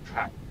get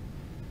trapped.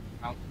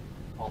 Mountains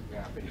all the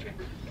way up here.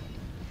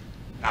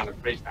 Not a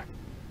great factor.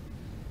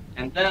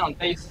 And then on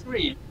day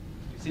 3, you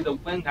see the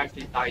wind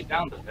actually died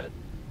down a bit.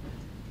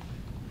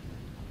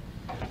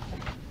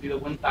 See the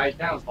wind died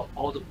down, so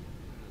all the wind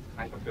is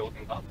kind of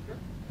building up here.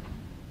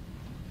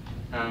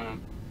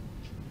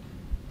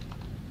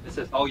 This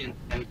is all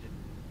intended.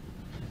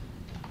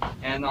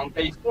 And on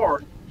day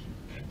 4,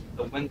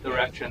 the wind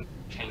direction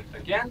changed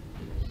again.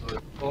 So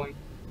it's going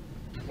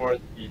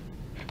towards the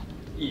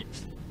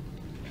east,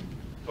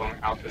 going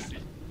out to sea.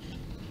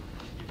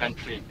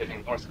 Eventually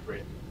hitting North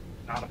Korea.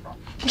 Not a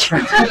problem.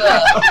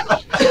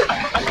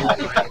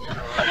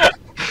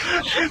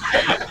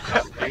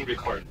 Being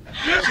recorded.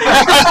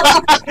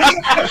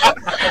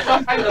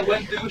 Sometimes the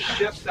wind do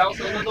shift south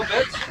a little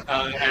bit,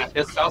 and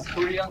hits South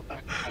Korea.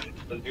 And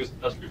the news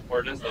does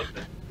report it, so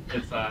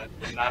it's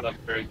not a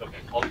very good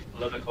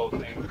political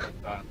thing,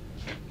 but a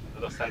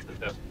little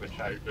sensitive, which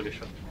I really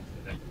shouldn't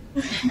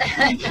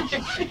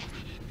today.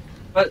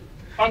 But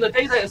on the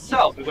data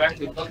itself, we will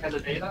actually look at the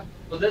data.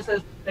 So this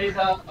is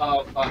data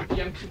of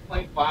PM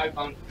 2.5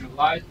 on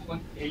July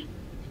 28th.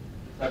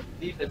 So I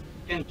believe it's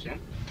engine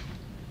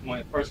when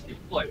it first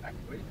deployed,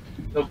 actually.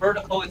 The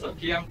vertical is a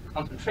PM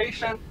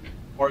concentration.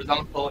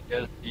 Horizontal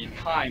is the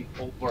time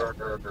over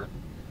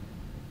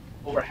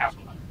half a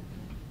month.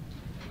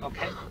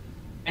 Okay,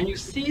 and you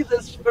see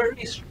this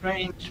very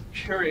strange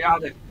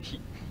periodic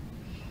peak.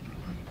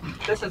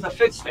 This is a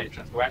fixed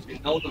station, so we actually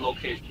know the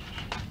location.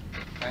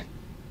 Okay,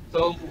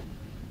 so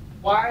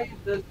why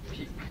this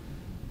peak?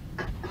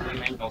 It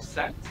made no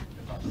sense.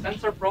 It's a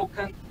sensor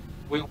broken.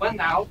 We went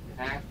out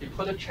and actually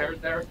put a chair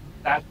there,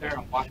 sat there,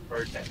 and watched for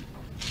a day.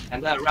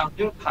 And then around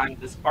noon time,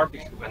 this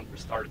barbecue vendor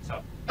started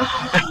selling.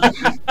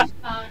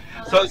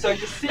 So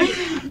you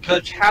see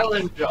the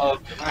challenge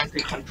of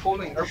actually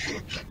controlling air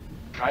pollution,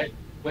 right?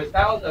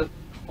 Without a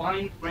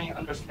fine-grained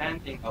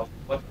understanding of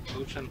what the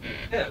pollution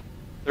is,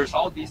 there's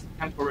all these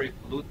temporary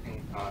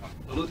polluting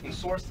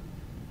sources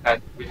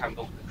that we have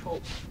no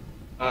control.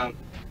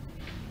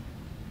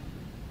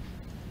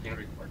 Being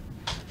recorded.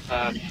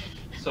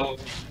 So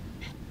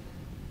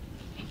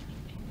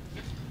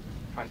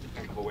trying to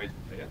think of a way to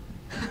say it.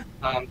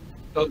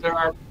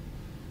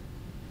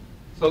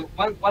 So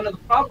one of the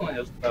problems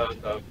is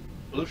the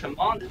pollution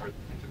monitor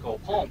needs to go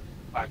home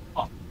at 5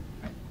 o'clock.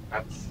 Right?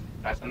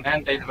 That's a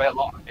mandated by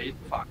law, 8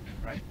 to 5,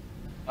 right?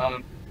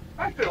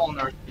 Factory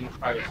owners in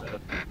private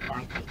citizens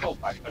aren't controlled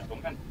by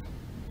federal mandates.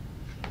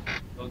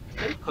 So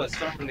they could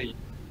certainly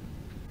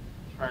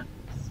turn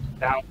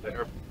down the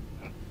air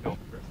and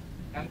filters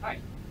at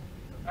night.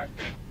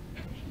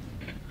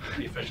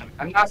 Pretty efficient.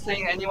 I'm not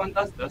saying anyone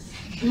does this.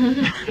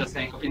 I'm just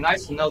saying it would be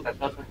nice to know that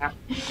doesn't happen.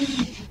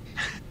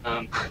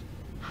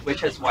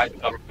 Which is why the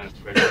government is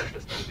very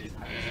interested in these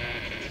types,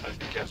 because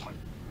you get one.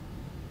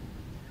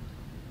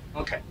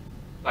 Okay,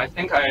 so I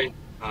think I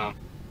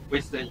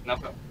wasted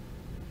enough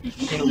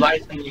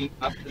enlightening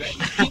enough today.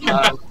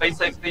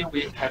 Basically,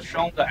 we have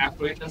shown the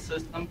actuation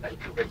system that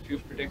you can two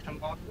prediction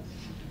models,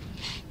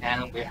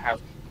 and we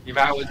have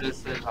evaluated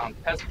this on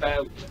test bed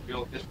with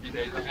real history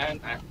data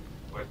and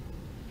with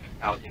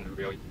out in the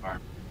real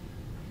environment.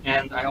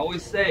 And I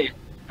always say,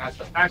 as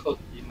a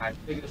faculty, my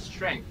biggest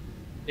strength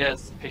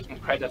is taking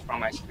credit from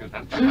my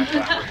students and my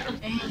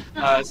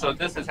collaborators. So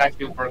this is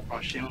actually work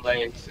from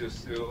Xinlei,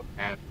 Su,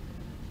 and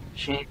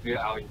Xinyu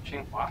out in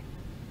Tsinghua.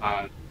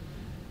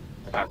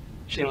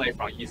 Xinlei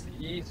from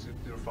ECE, Su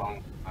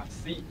from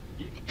CE,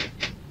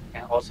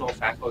 and also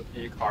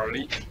faculty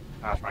Carly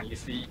from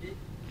ECE,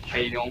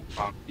 Heiyong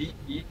from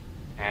DE,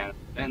 and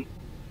then.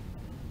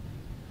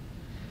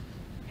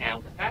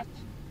 And with that,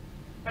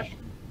 question.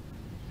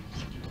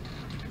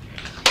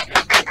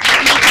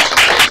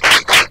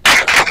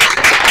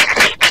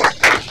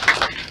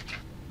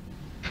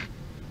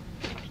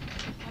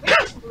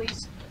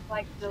 Please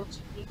like those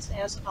peaks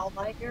as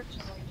outliers, so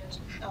we just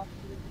do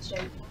the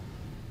same one.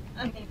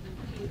 And maybe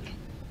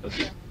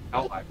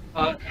Outlier.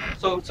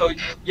 So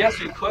yes,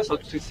 you could. So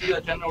to see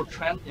a general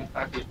trend, in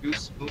fact, we do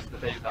smooth the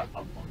data a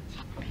lot,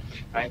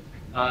 right?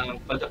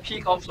 But the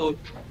peak also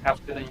have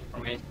hidden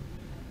information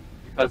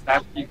because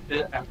that peak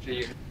did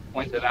actually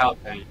pointed out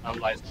an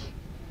unlicensed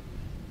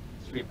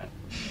treatment,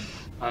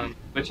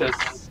 which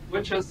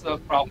is a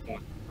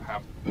problem to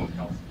have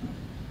health.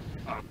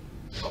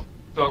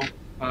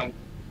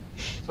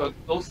 So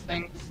those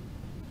things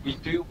we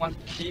do want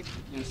to keep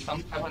in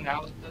some type of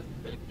analysis,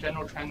 but in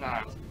general trend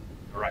analysis,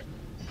 you're right.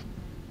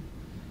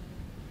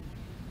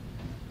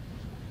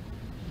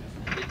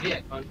 Did we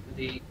account for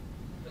the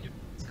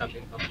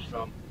coming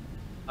from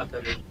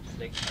other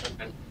regions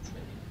like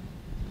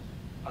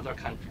other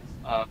countries?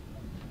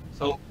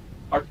 So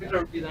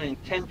particular reason in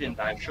tangent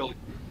that I showed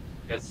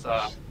you is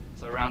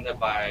surrounded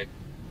by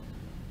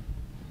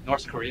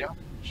North Korea,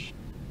 which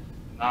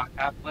not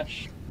have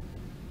much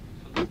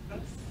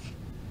pollutants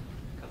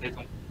because they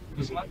don't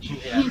use much.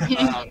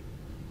 Yeah.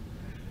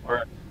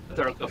 Or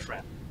they're a good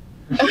friend.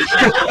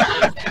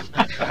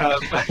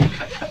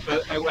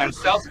 And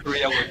South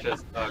Korea, which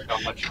has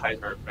got much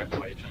tighter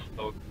regulations,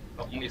 so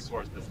the only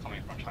source is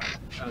coming from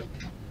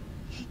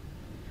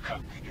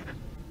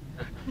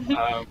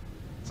China.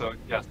 So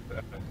yes.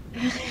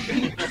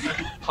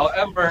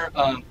 However,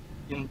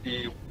 in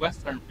the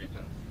western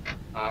region,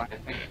 I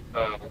think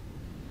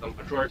the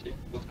majority of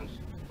pollutant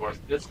source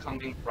is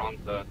coming from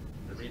the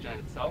region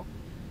itself,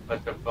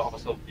 but there will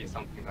also be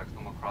something that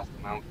come across the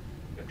mountain,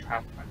 get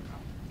trapped by the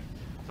mountain.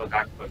 So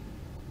that could,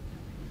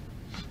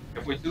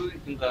 if we do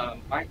it in the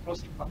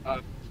microcosm,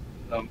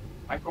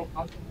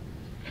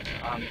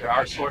 there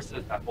are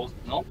sources that both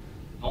known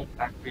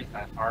factories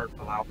that are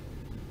allowed,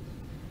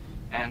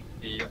 and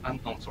the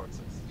unknown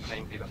sources,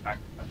 namely the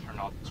factories that turn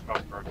out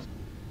scrubbers,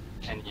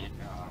 any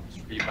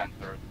street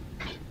vendors,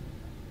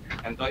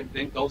 and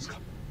those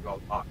come to a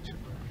lot too.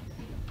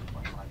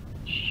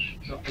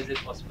 So is it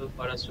possible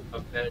for us to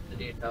compare the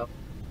data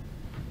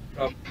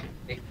from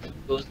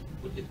those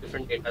with the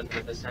different data to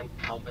understand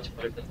how much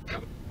pollution is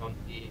coming from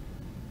the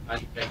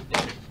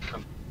unregulated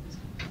companies?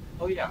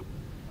 Oh yeah.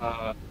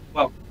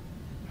 Well,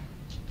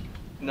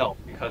 no,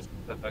 because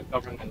the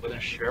government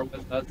wouldn't share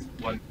with us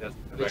what this,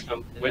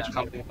 which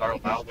companies are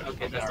allowed.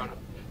 Okay,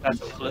 that's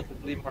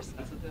politically more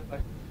sensitive.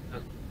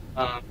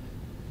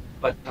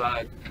 But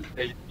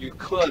you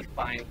could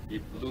find the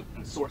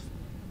pollutant source,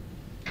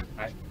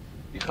 right?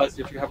 Because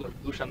if you have a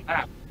pollution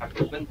map, have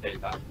the wind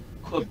data,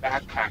 could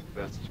backtrack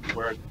this to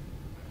where.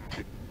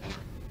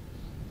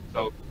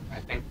 So I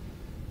think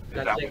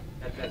that's like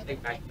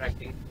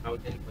backtracking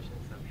mountain questions.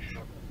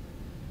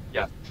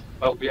 Yes,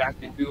 but we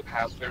actually do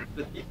have very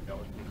good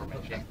detailed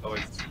information. So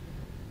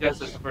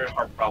it's a very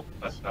hard problem.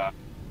 But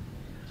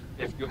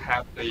if you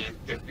have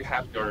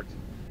your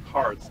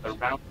cards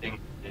surrounding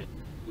the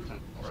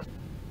pollutant source,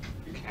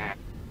 you can.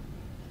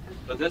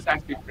 So this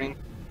actually brings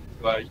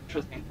to an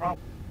interesting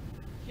problem.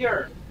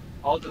 Here,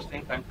 all the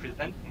things I'm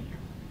presenting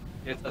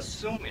you is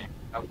assuming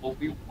that what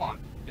we want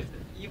is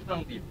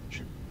evenly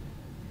distributed.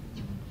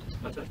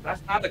 But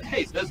that's not the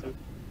case, is it?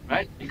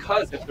 Right?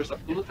 Because if there's a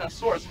pollutant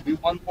source, we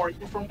want more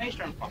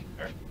information from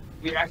there.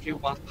 We actually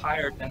want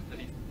higher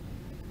density.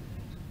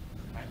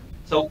 Right?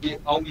 So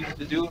all we need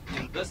to do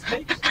in this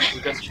case,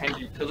 we just change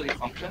the utility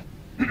function.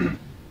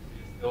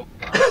 Still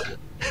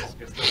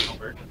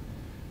convergent.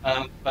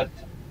 But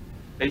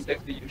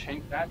basically, you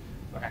change that,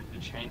 you actually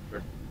change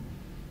your.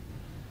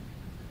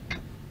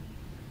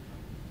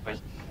 But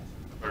it's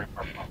a very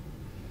hard problem.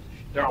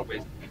 There are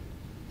ways.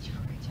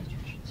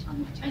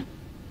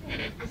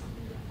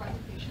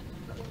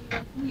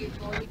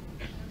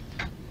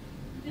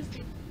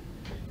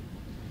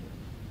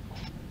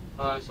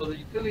 So the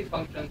utility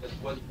function is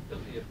what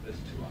utility it is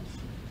to us.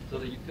 So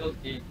the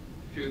utility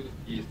to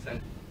the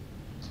incentive.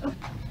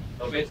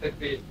 So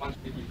basically, once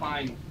we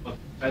define what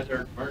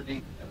better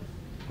learning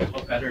is,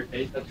 what better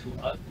data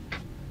to us,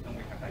 then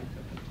we have that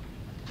utility.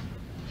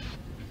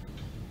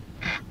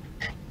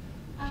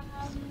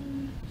 Do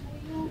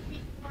you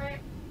before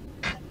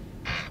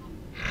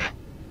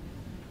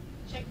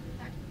check the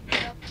tax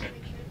itself to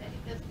make sure that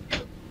it doesn't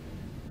look,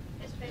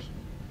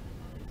 especially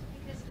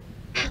because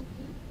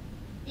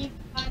if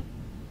one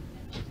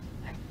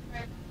tax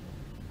prep,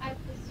 I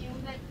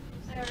presume that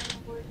those are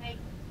more like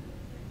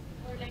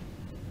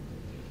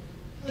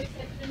to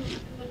accept the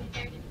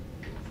monetary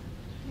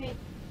made.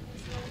 And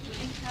so you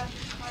can have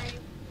high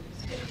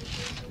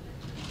discrimination so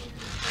that you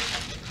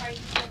can high.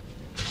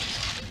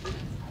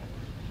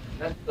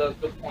 That's the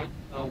good point.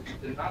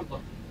 We did not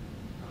look.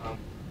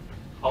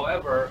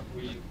 However,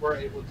 we were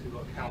able to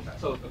account that.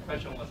 So the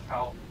question was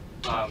how.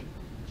 I'm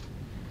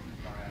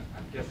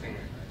guessing.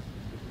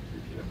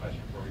 Repeat the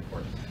question for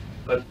recording.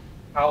 But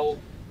how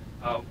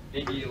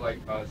maybe like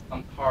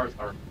some cars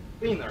are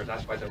cleaner.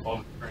 That's why they're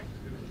volunteering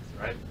to do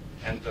this, right?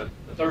 And the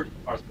dirty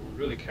cars we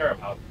really care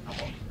about not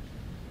volunteering.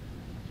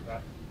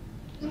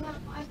 No,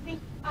 I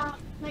think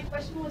my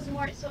question was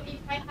more so if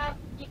I have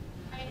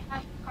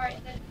a car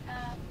that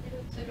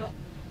looks a lot,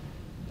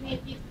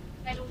 maybe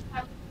I don't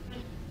have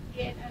money to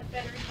get a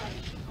better car,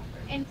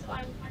 and so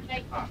I'm more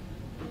like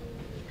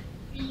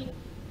being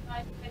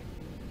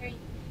very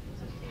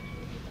something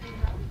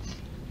around.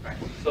 Right.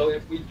 So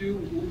if we do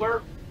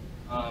Uber,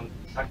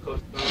 that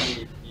could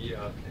certainly be a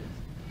case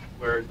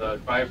where the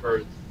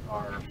drivers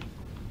are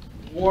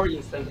more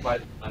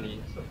incentivized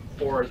money the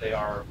poorer they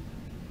are.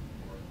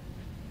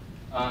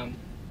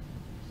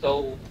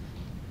 So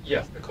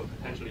yes, that could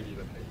potentially be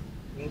the case.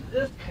 In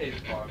this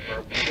case,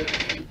 however, we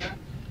didn't see that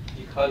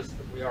because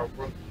we are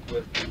working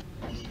with the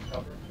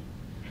government,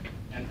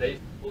 and they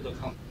told the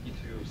company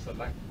to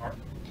select cars,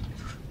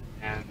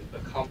 and the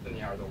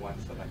company are the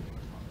ones selecting the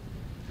cars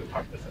to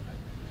participate.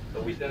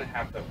 So we didn't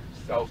have the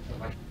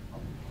self-selection.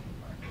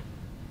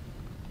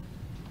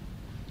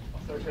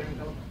 But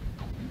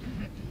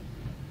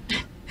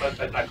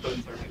that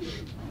could certainly be.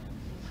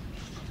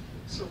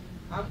 So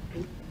I have two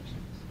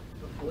questions.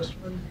 The first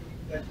one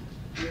being that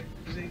we are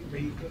using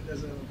vehicle as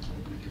a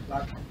mobility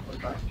platform for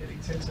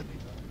getting sensor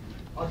data.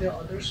 Are there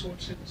other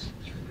sources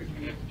which we could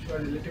use which are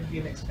relatively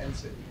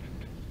inexpensive?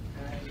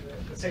 And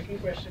the second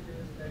question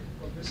is that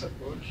for this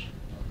approach,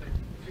 like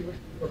if you were to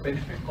do a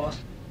benefit cost,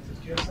 do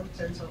you have some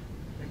sense of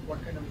like what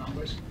kind of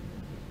numbers?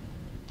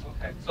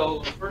 Okay, so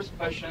the first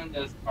question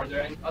is, are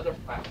there any other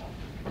platforms?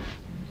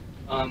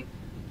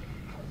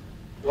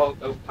 Well,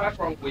 the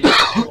platform we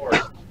explore,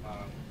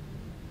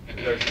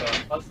 there's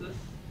buses,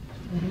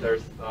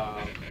 there's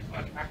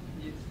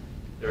taxis,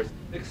 there's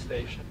fixed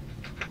station,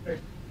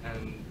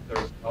 and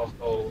there's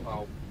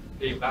also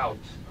gave out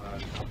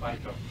a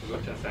bunch of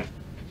solution centers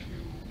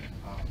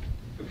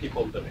to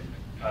people living,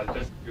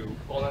 just to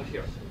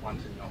volunteers who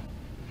want to know.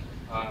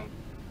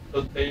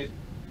 So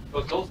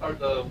those are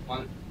the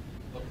ones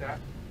looked at.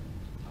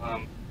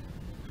 I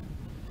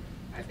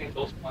think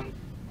those ones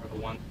are the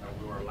ones that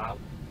we were allowed.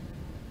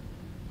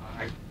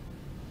 I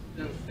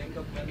didn't think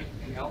of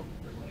anything else.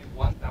 There's only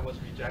one that was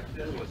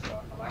rejected, was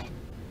allowing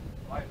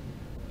life.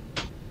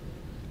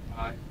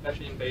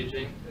 Especially in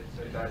Beijing, they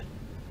say that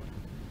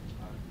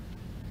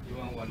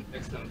even when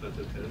Nixon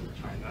visited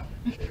China,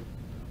 they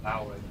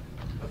allow it,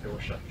 but they will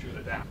shoot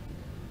it down.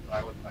 So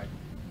I was like,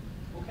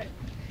 okay.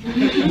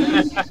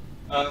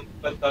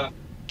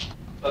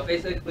 But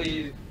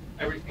basically,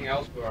 everything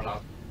else we were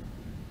allowed.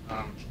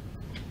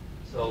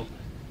 So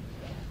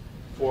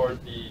for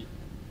the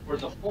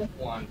home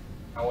one,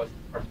 I was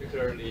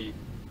particularly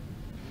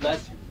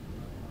less useful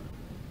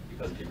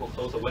because people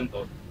close the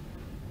windows.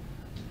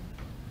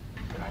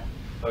 Okay.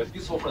 So it's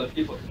useful for the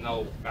people to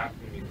know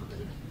vacuum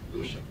included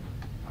solution.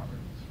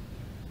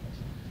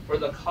 For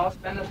the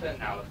cost-benefit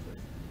analysis,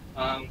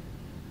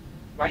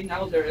 right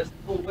now there is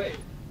no way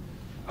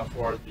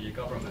for the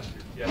government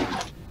to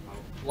get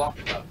block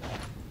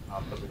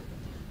level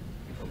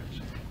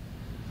information.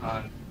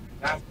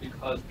 That's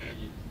because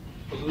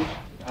the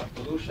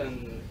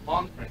pollution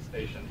monitoring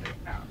stations they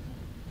have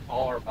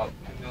all are about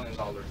 $10 million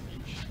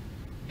each.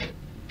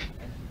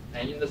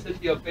 And in the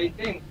city of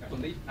Beijing, I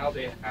believe now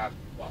they have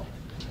 12.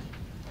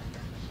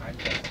 Right?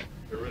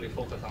 They're really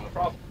focused on the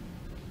problem.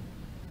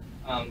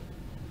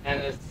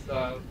 And it's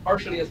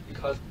partially it's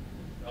because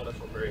the others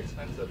were very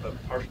expensive, but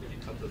partially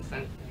because the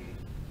sensing,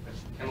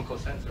 chemical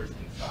sensors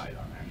inside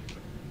are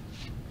actually.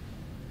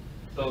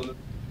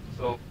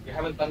 So we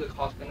haven't done the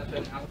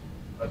cost-benefit analysis,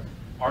 but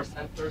our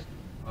sensors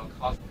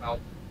cost about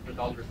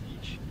 $100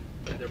 each,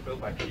 and they're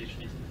built by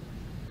PhDs.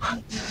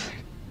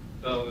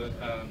 So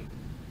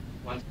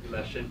once we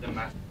let Shenzhen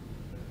master,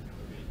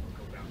 we will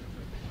go down to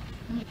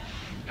 50.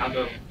 Now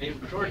the main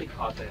majority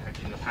cost is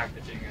actually in the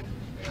packaging and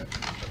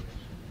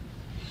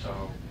so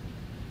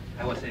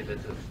I would say this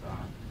is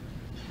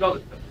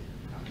relatively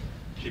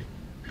cheap.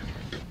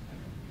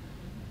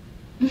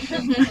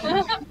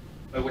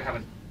 But we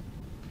haven't.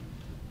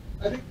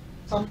 I think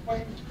at some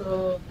point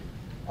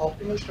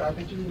optimal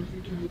strategy would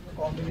be to use a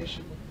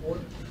combination of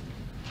both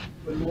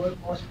the lower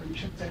cost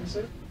pollution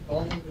sensor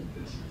along with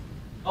this.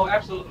 Oh,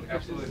 absolutely,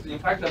 absolutely. In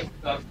fact,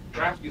 the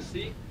graph you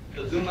see,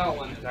 the zoom out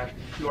one is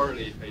actually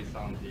purely based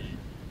on the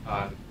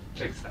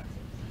fixed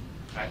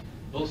sensors, right?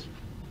 Those,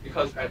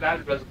 because at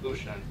that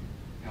resolution,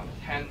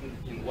 10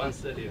 in one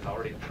city is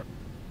already a trip.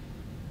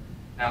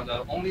 Now,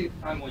 the only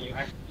time when you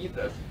actually need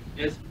this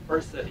is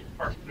per city,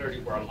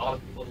 particularly where a lot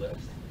of people live,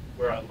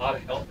 where a lot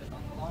of health is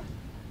on the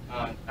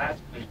line. That's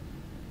when you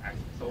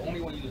actually, so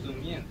only when you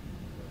zoom in,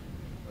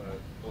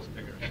 those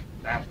figures,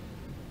 that's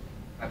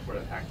where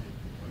the taxi is.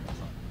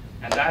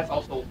 And that's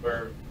also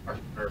where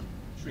particular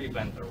tree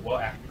vendor will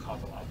actually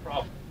cause a lot of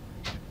problems.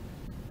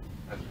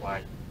 That's why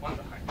you want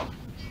the high.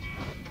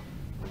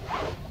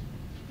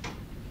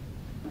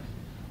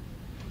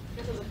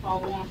 Just as a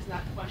follow-on to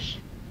that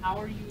question, how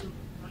are you,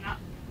 or not,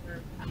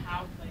 or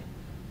how,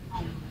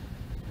 like,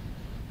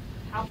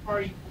 how far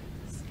are you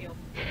going to scale?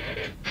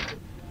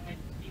 Like,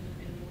 even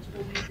in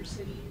multiple major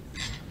cities,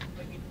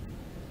 like in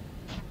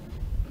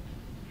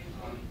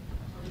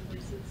other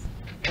places?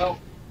 Well,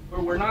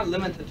 we're not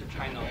limited to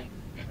China only.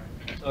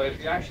 So if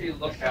you actually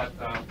look at,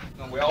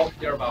 we all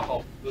hear about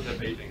how polluted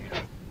Beijing is.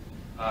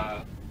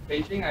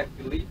 Beijing, I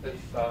believe, is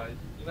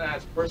even at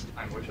its first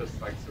time, which was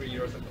like 3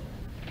 years ago,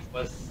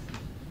 was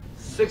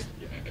 60th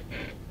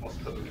most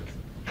polluted.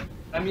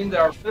 I mean,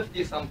 there are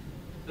 50-some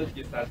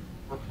cities that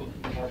were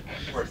polluted more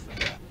worse than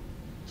that.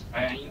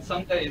 And in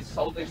some days,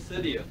 Salt Lake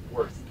City is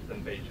worse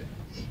than Beijing.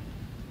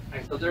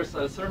 And so there's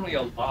certainly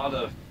a lot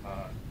of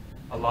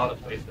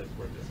places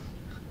where this is.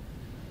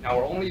 Now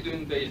we're only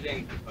doing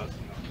Beijing because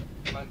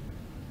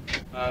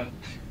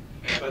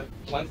but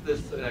once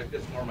this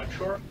gets more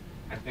mature,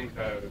 I think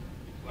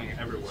doing it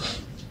everywhere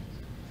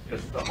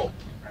is the hope.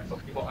 Right? So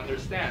people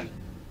understand.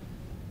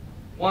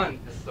 One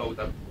is so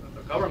that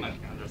the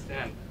government can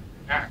understand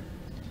and react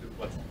to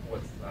what's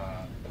the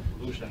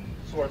pollution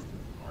sources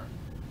are,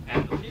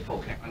 and the people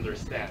can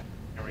understand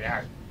and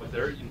react what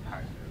their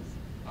impact is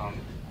on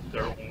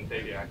their own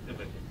daily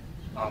activity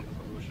on the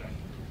pollution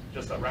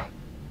just around.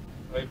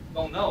 So if you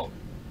don't know,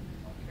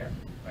 don't care.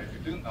 But if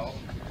you do know,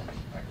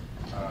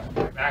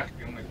 like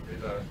vacuum and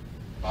create a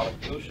lot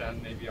of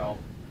pollution, maybe I'll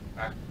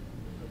vacuum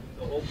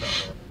the window open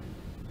or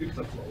sweep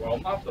the floor, or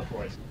mop the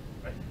floor.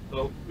 Right?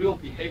 So real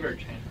behavior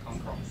change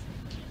comes from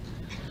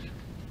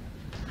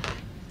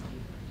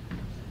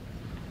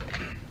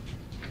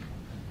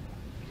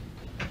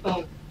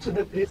so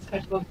the grids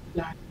that were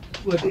planned,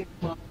 were they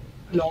marked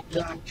along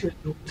the actual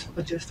routes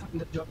or just on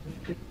the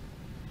geographical?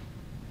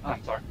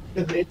 I'm sorry.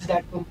 The grids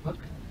that were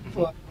marked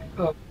for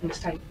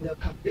understanding the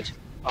coverage,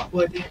 Ah.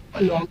 were they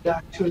along the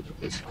actual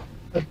routes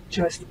or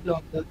just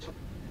along the geographical?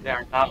 They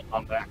are not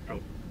on the actual.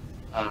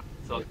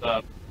 So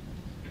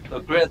the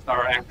grids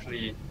are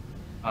actually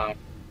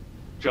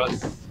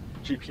just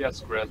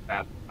GPS grids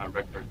that are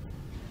record.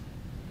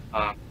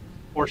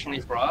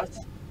 Fortunately for us,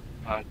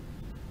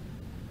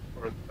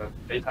 for the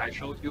data I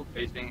showed you,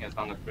 Beijing is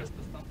on the grid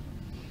system,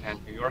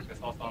 and New York is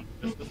also on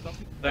the grid system.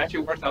 So it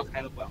actually works out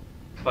kind of well.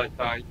 But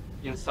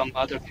in some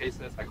other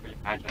cases, I could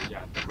imagine,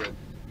 yeah, the grid.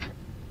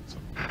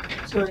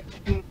 So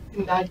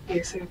in that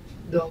case, if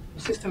the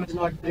system is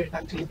not grid,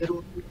 actually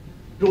the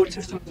road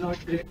system is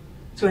not grid,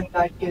 so in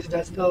that case,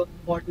 does the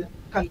model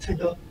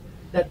consider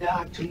that there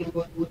are actually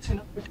more routes in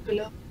a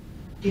particular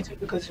region,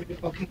 because we're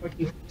talking about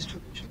the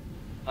distribution?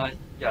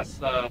 Yes.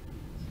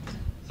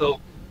 So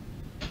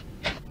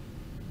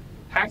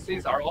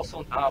taxis are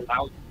also not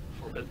allowed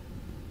for it.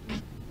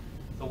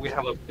 So we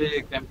have a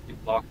big empty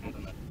block in the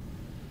middle.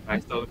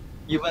 Right? So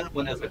even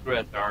when it's a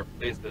grid, there are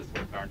places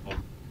where there are no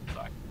routes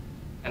inside.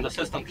 And the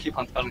system keep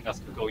on telling us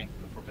to go into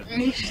the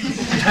forbidden.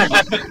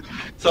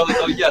 So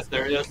yes,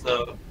 there is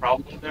a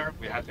problem there.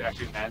 We have to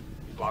actually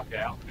manually block it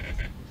out.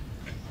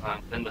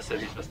 Then the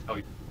city just tell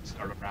you to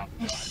start around.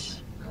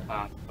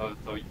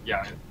 So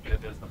yeah,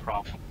 it is a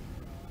problem.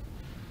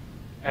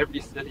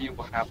 Every city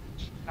will have,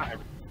 not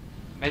every,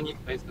 many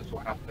places will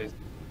have places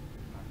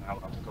now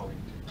I'm going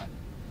to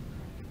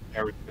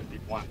Area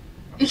 51.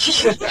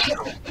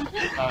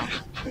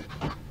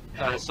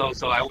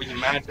 So I would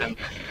imagine,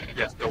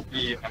 yes, there'll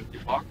be empty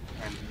block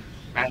and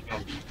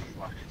manually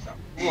block itself.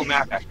 Google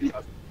Map actually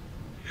does it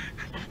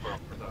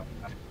for the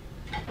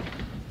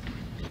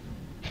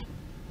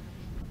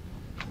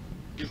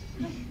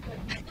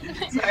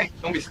Sorry.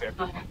 Don't be scared.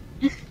 Can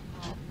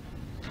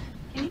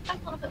you talk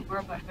a little bit more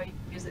about how you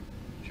use it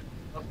to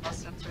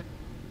low-cost sensors,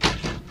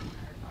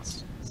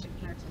 higher-cost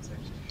stationary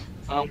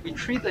sensors? We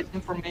treat the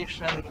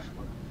information.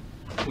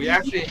 We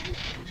actually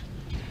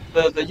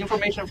the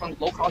information from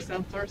low-cost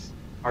sensors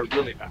are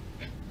really bad.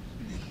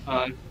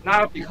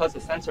 Not because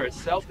the sensor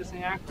itself is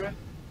inaccurate,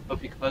 but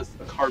because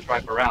the car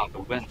drive around, the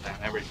wind and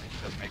everything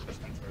just make the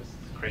sensors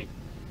crazy,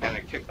 and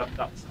it kicks up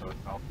dust to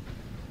itself.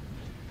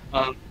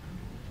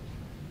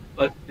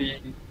 But the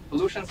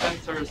pollution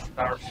sensors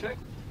that are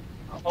fixed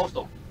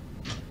also.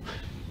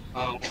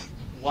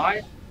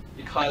 Why?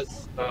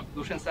 Because the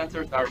pollution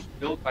sensors are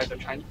built by the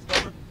Chinese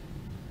government.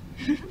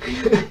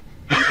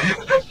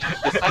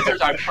 The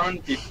sensors are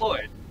currently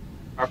deployed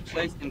are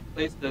placed in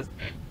places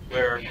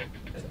where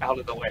it's out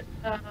of the way,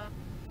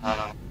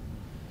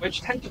 which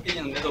tend to be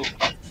in the middle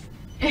spots.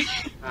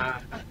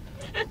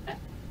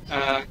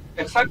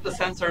 Except the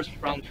sensors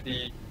from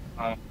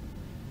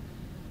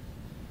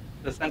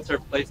the sensor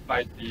placed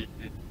by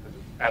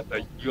at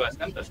the U.S.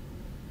 Embassy,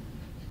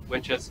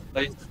 which is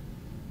placed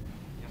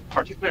in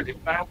particularly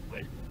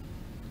badly,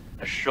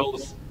 that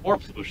shows more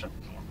pollution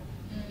than normal.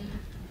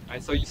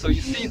 Right? So you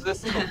see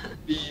this could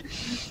be.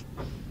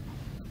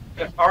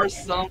 There are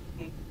some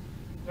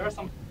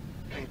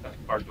things that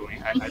people are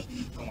doing. I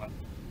don't want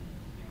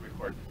being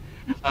recorded.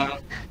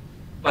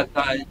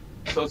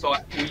 So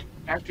we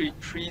actually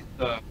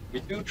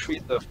do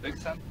treat the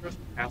fixed sensors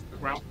as the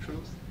ground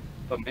truth,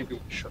 but maybe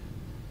we should.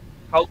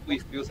 How do we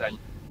feel that?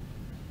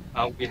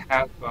 We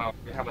have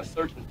a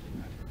certainty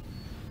measure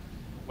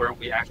where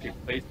we actually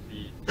place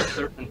the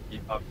certainty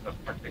of the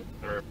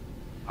particular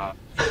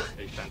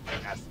station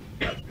as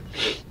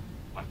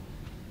one.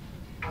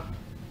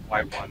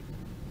 Y1,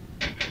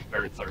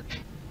 very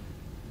certain.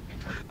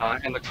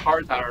 And the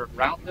cars that are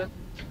around it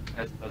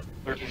as the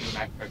certainty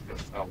metric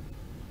itself.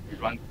 We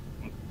run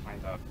some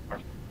kind of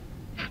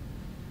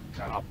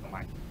that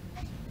optimize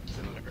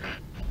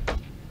similarity.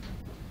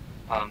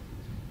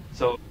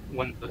 So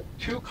when the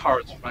two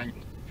cars run into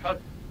each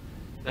other,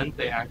 then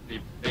they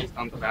actually, based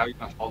on the value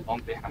and how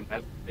long they have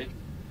met,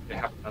 they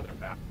have another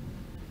value,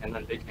 and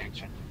then they can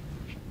exchange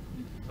information.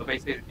 So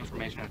basically, the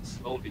information is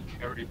slowly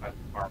carried by the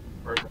car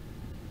further.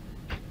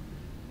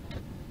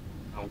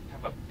 We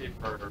have a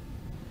paper.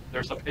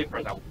 There's a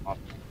paper that will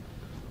publish.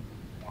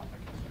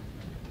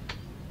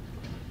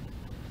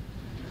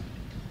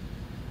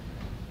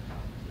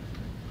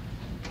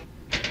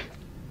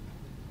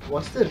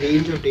 What's the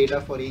range of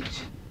data for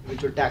each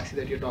individual taxi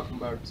that you're talking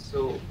about?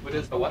 So what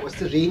is the what? What's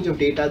the range of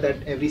data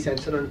that every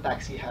sensor on a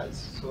taxi has?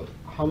 So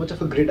how much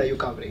of a grid are you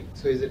covering?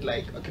 So is it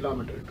like 1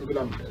 kilometer, 2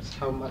 kilometers?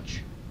 How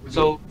much?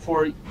 So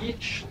for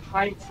each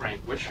time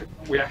frame, which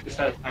we actually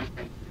set a time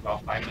frame to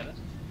about 5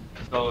 minutes.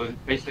 So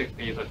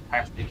basically the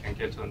taxi can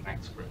get to the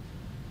next grid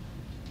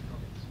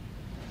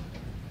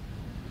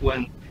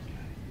when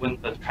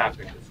the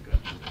traffic is good,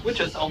 which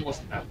is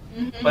almost never.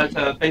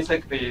 But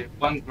basically,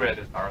 one grid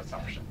is our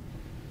assumption.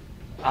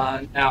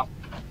 Now,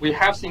 we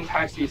have seen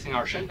taxis in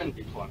our Shenzhen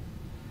deployment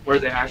where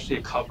they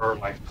actually cover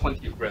like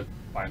 20 grids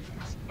in 5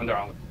 minutes when they're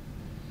on the.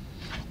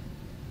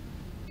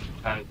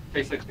 And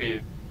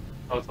basically,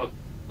 so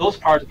those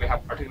parts we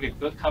have particularly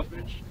good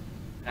coverage,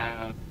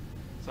 and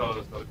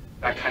so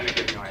that kind of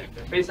gives you an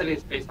idea. Basically,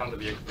 it's based on the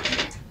vehicle.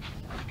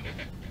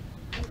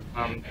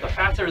 The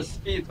faster the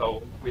speed,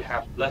 though, we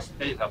have less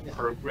data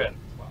per grid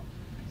as well.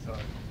 So,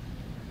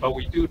 but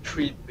we do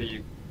treat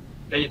the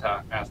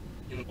data as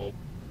input.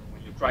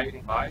 When you're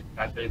driving by,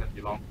 that data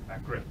belongs to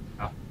that grid.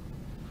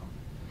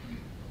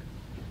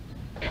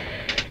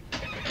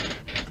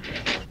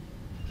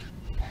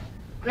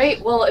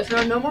 Great. Well, if there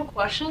are no more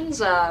questions,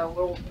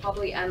 we'll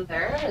probably end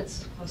there.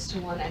 It's close to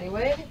 1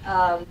 anyway.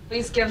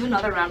 Please give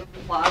another round of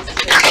applause.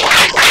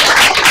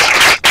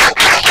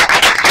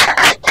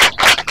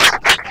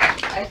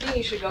 I think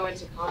you should go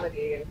into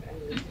comedy and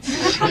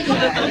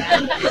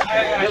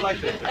I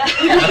like it.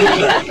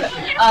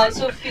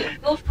 So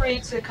feel free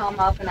to come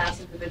up and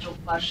ask individual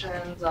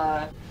questions.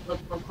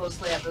 Look more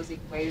closely at those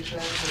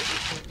equations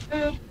and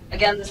food.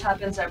 Again, this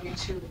happens every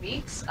 2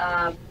 weeks.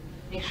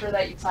 Make sure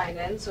that you sign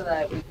in so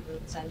that we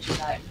can send you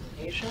that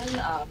information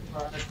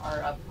for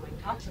our upcoming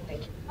talks. And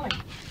thank you for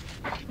coming.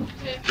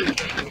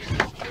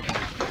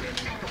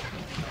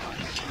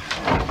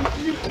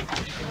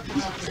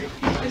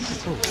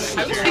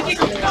 I was thinking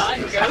of not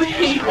going.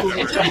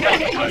 It's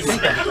okay.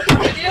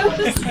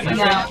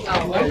 No.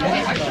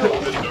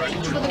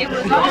 It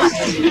was on.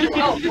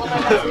 Oh, well,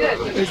 that's good.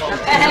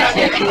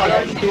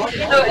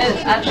 So it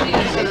actually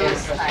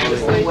takes time.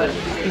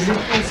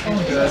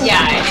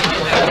 Yeah, I think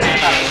it's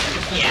okay.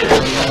 Yeah.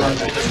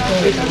 That's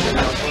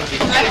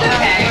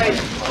okay.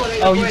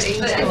 Oh,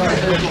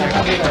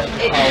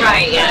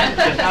 Right, yeah.